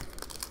Price.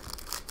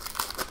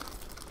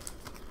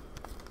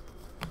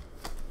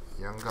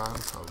 Young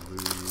Guns,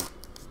 Lou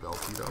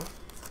Belfido.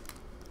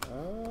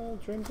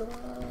 Dreams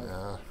alive.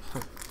 Yeah,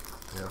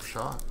 yeah,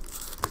 shot.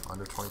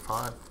 Under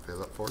 25,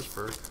 Philip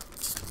Forsberg.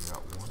 We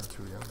got 1 or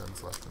 2 Young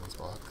Guns left in this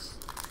box.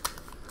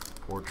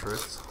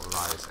 Portraits,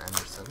 Elias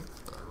Anderson,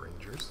 the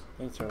Rangers. I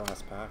think it's our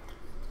last pack.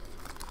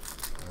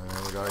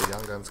 And we got a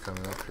Young Guns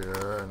coming up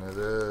here, and it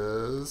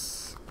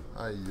is.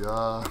 Got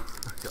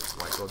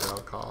Michael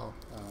Delcall.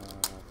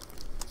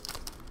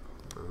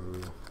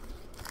 Boo.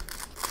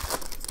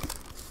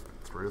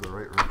 3 of the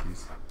right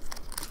rookies.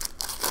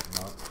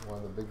 Not one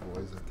of the big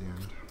boys at the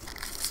end.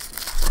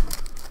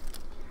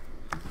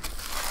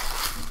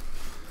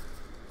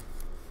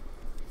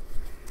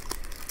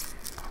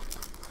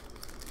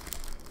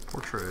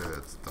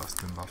 Portraits,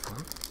 Dustin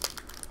Bufflin.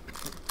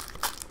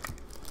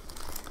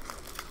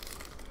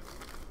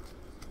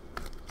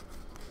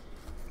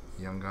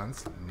 Young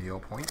Guns, Neil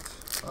Point.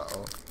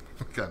 Uh-oh.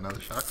 Got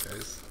another shot,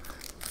 guys.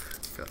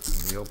 Got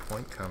some Neil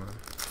Point coming.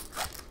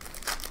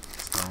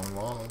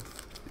 Stonewalled,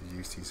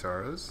 UC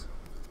Saros.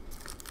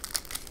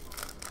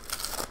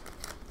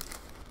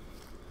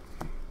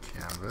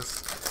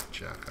 Canvas,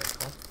 Jack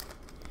Eichel.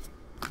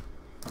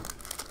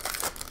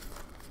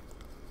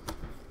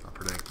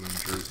 Upper Deck Game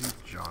Jersey,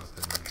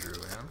 Jonathan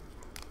Drouin.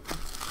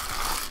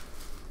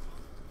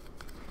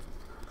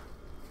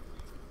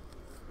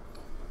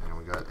 And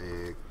we got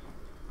a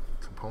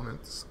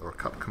components or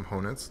cup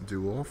components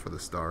duel for the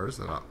Stars.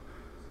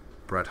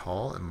 Brett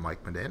Hall and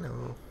Mike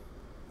Modano.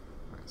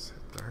 Nice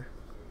hit there.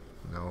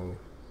 No.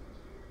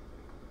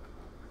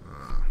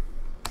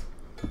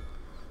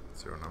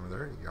 0 number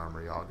there.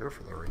 Jaromir Jagr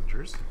for the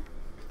Rangers.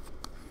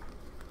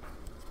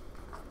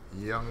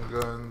 Young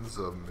Guns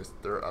of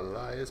Mr.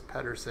 Elias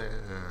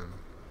Pettersson.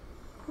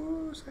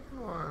 Ooh,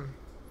 second one.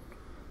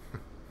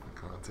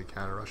 Going to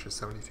Canada Russia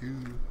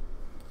 72.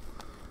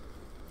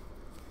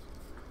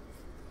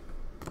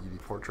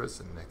 UD Portraits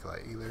and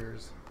Nikolai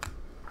Ehlers.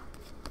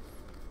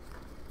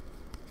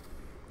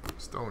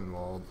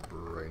 Stonewalled,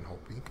 Brian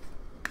Holtby.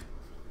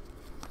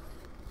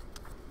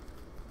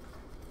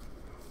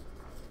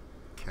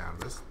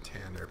 Canvas,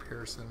 Tanner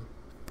Pearson.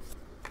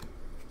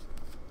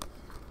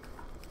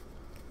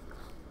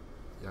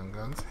 Young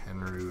Guns,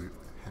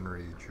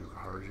 Henry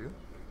Juharju.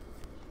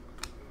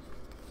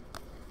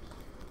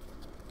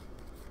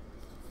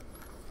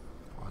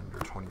 Under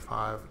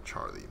 25,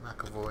 Charlie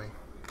McAvoy.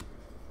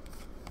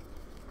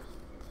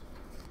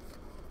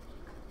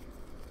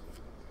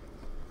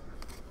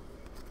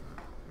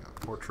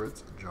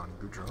 Portraits, Johnny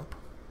Gaudreau.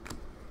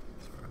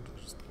 Sorry,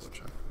 I'll just double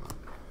check.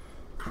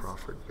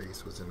 Crawford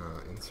base was in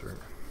an insert.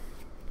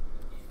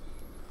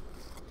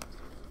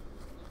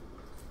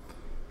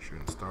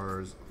 Shooting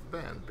Stars,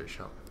 Van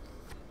Bishop.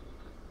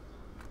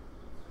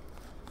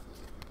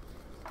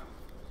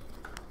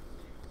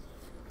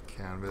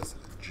 Canvas,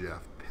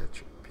 Jeff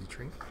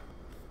Petrie.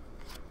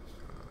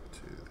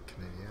 To the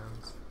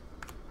Canadiens.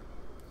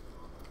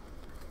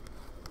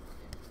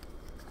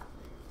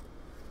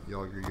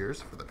 Yager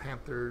Years for the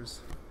Panthers.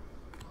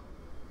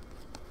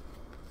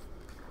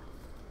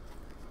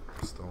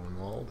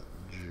 Stonewalled,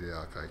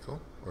 Jack Eichel.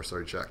 Or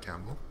sorry, Jack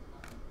Campbell.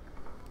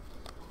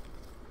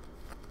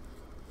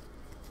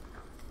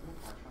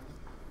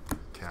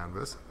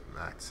 Canvas,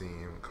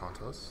 Maxime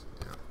Contos.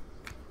 Yeah.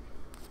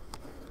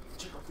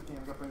 Check out the game,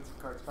 I'm gonna bring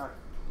some cards back.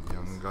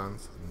 Young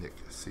Guns, Nick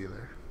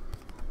Sealer.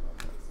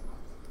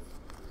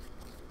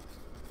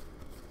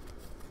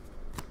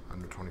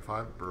 Under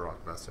 25,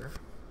 Brock Besser.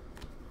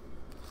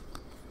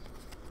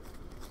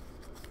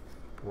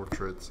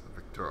 Portraits,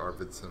 Victor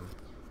Arvidsson.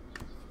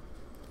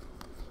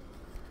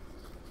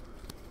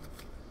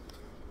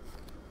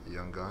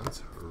 Young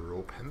Guns,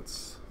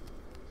 Ropence.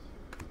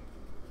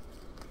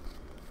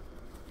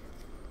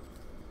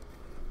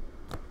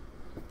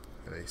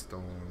 A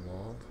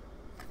Stonewalled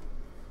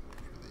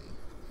for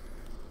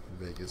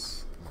the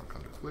Vegas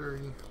Marc-Andre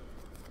Fleury.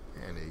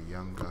 And a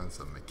Young Guns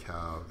of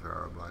Mikhail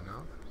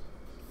Varablinov.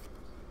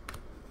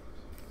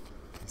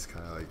 He's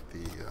kind of like the,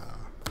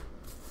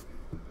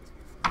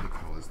 what do you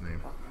call his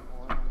name?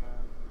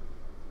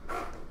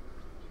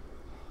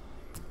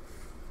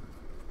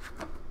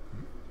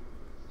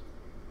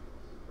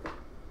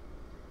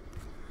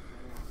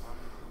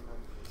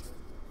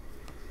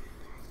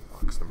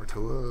 Box number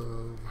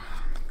 12.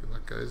 Good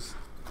luck, guys.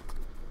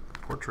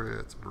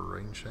 Portraits,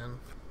 Brain Shen.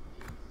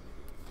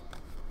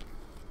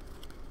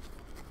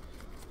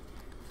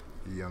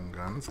 Young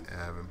Guns,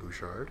 Evan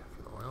Bouchard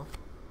for the Oil.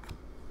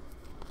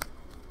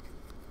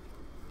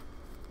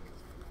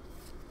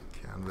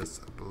 Canvas,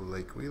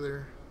 Blake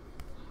Wheeler.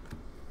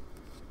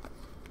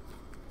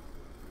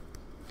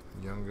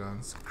 Young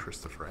Guns,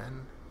 Christopher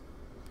N.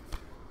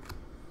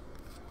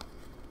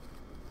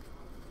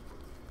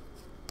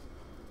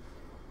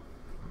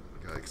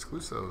 Got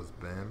exclusives,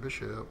 Ben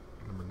Bishop,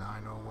 number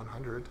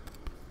 9/100,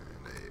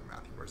 and a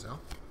Matthew Barzell.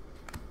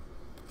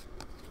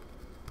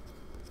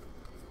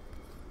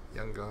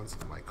 Young Guns,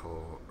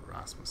 Michael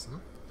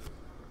Rasmussen,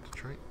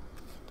 Detroit.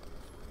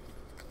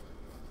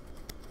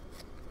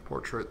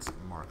 Portraits,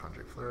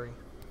 Marc-Andre Fleury.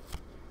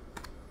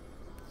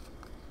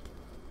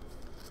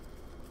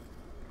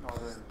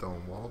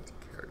 Stonewalled,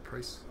 Carey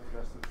Price.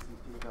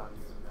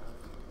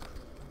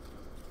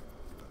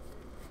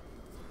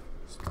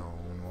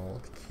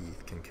 Stonewalled,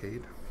 Keith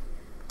Kincaid.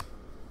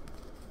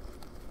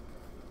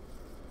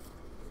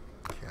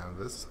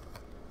 Canvas,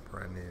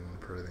 Brendan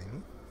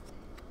Perlini.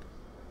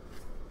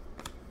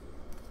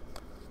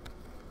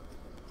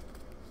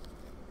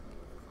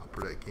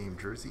 Upper Deck Game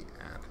Jersey,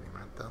 Anthony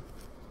Manta.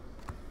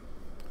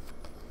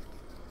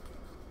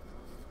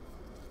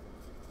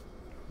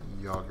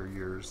 Yager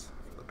Years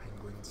for the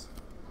Penguins.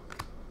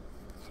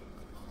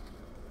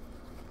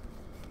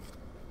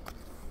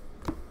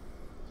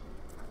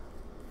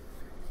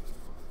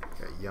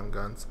 Got Young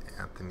Guns,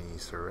 Anthony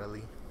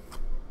Cirelli.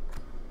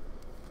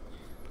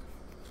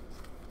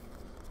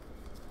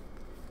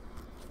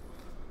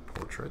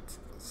 Portraits,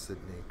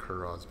 Sidney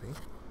Crosby.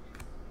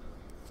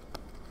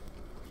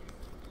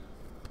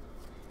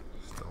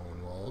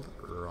 Stonewalled,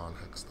 Ron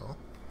Hextall.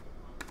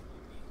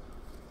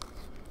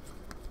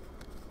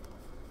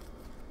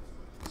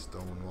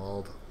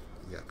 Stonewalled,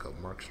 Jakob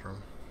Markstrom.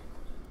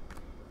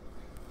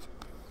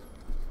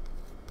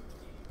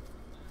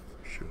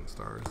 Shooting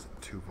Stars,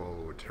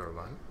 Tuvo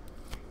Teravainen.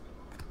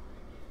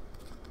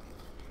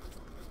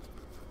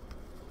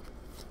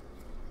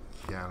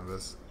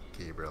 Canvas,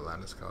 Gabriel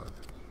Landeskog.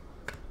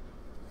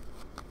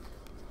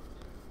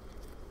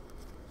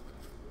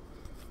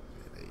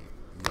 And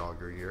a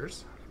Yager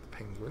Years,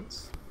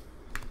 Penguins.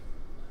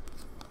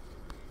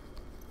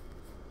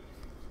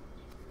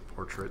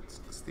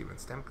 Portraits, Steven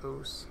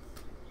Stamkos.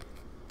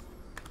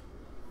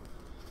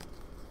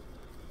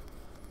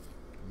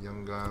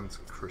 Young Guns,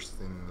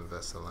 Kristen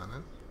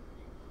Vesalainen.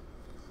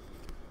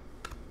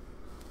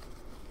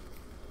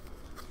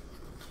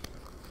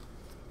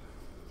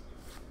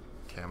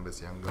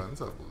 Canvas Young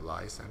Guns of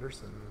Elias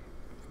Anderson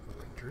for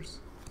the Rangers.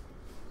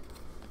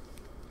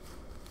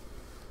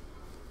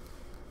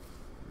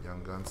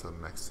 Young Guns of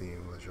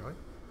Maxime Lejeune.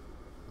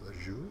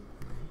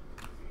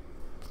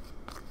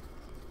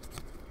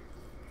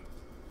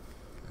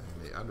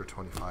 And the under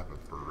 25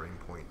 of Brain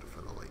Point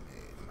for the late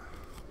name.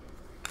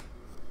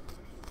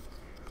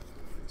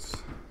 Nice.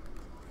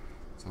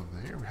 So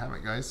there we have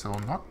it, guys. So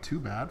not too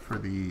bad for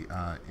the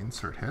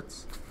insert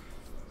hits.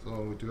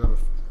 So we do have a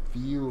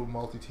few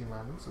multi-team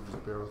randoms, so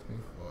just bear with me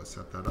while I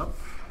set that up.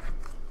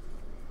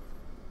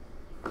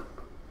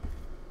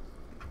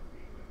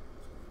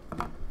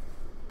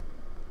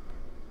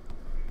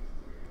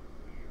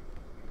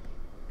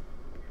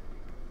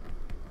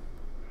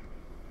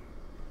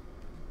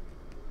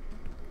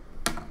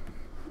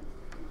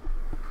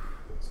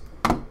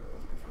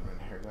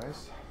 Here,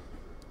 guys.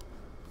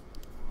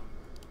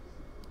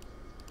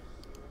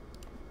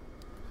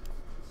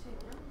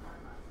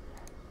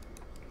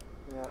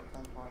 Yeah,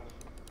 10 points.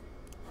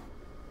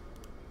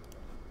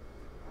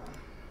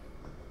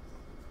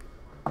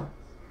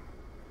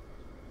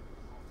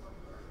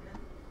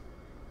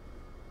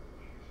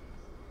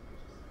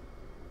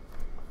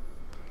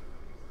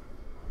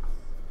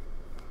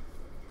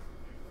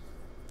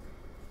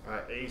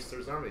 Ace,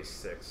 there's normally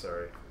 6,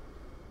 sorry.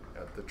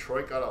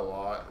 Detroit got a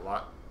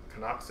lot.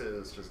 Canucks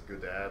is just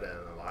Goudette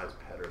and Elias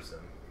Pettersson.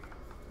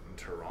 And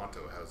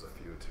Toronto has a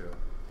few too.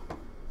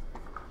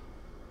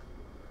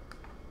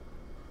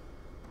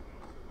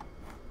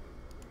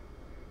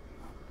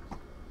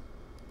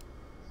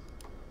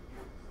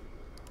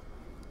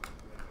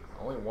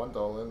 Only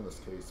 $1 in this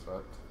case,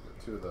 but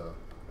 2 of the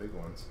big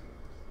ones.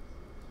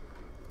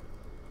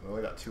 We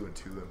only got 2 and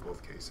 2 in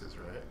both cases,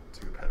 right?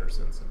 2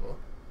 Petterssons in both.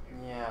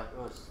 Yeah, it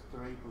was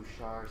 3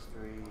 Bouchards,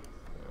 3. Yeah,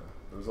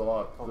 there was a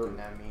lot.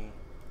 Okanemi.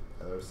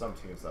 Yeah, there's some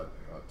teams that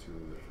got 2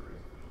 or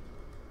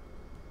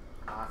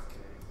 3. Last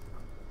case.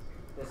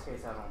 This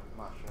case, I'm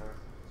not sure.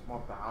 It's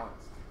more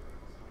balanced.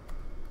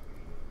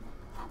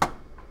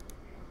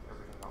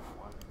 Everything got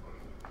 1.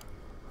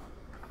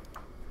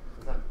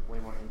 Does have way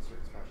more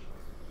insert specials.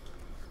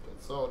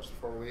 So just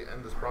before we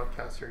end this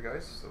broadcast here,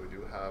 guys, so we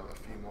do have a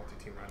few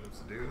multi-team randoms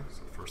to do.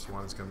 So the first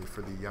one is going to be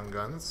for the Young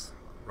Guns,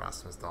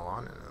 Rasmus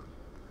Dahlin and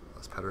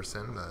Les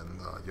Pettersson, then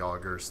the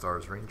Yager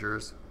Stars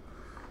Rangers,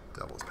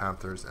 Devils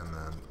Panthers, and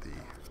then the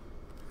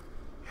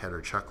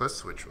header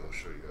checklist, which we'll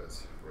show you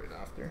guys right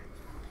after.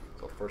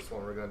 So the first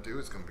one we're going to do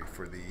is going to be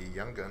for the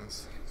Young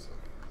Guns.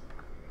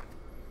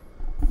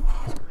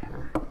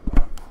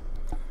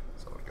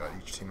 So we got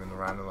each team in the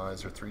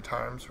randomizer 3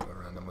 times. We're going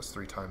to random was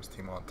 3 times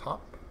team on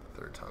top.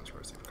 3rd time to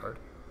receive a card.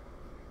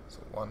 So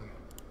 1,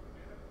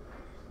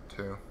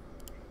 2,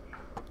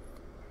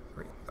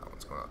 3. That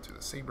one's going out to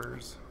the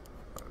Sabres.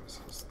 This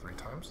is 3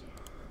 times.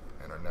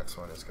 And our next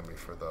one is going to be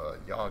for the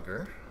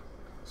Yager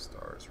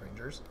Stars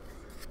Rangers.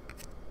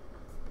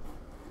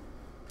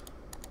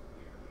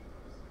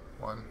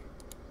 1,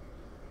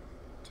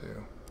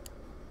 2,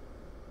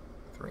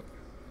 3.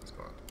 Let's go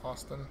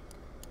Boston.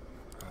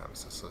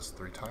 Assists us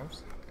 3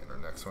 times. And our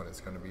next one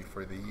is going to be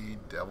for the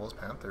Devils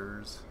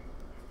Panthers.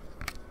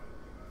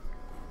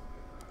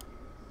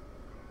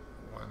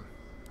 1,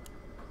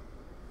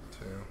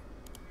 2,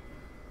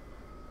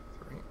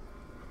 3.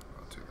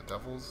 To the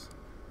Devils.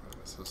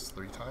 Assists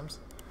 3 times.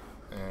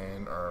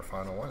 And our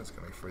final one is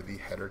going to be for the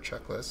header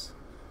checklist.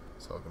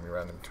 So it's going to be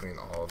random between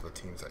all of the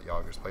teams that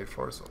Yager's played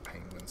for. So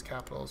Penguins,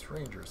 Capitals,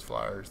 Rangers,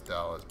 Flyers,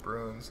 Dallas,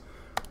 Bruins,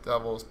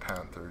 Devils,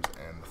 Panthers,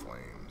 and the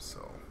Flames.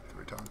 So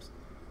 3 times.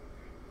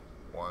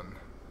 1,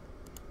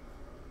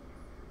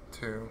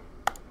 2,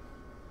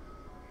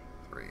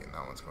 3. And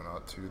that one's going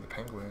out to the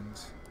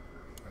Penguins.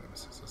 And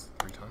this is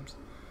 3 times.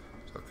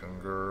 So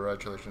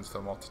congratulations to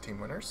the multi-team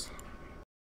winners.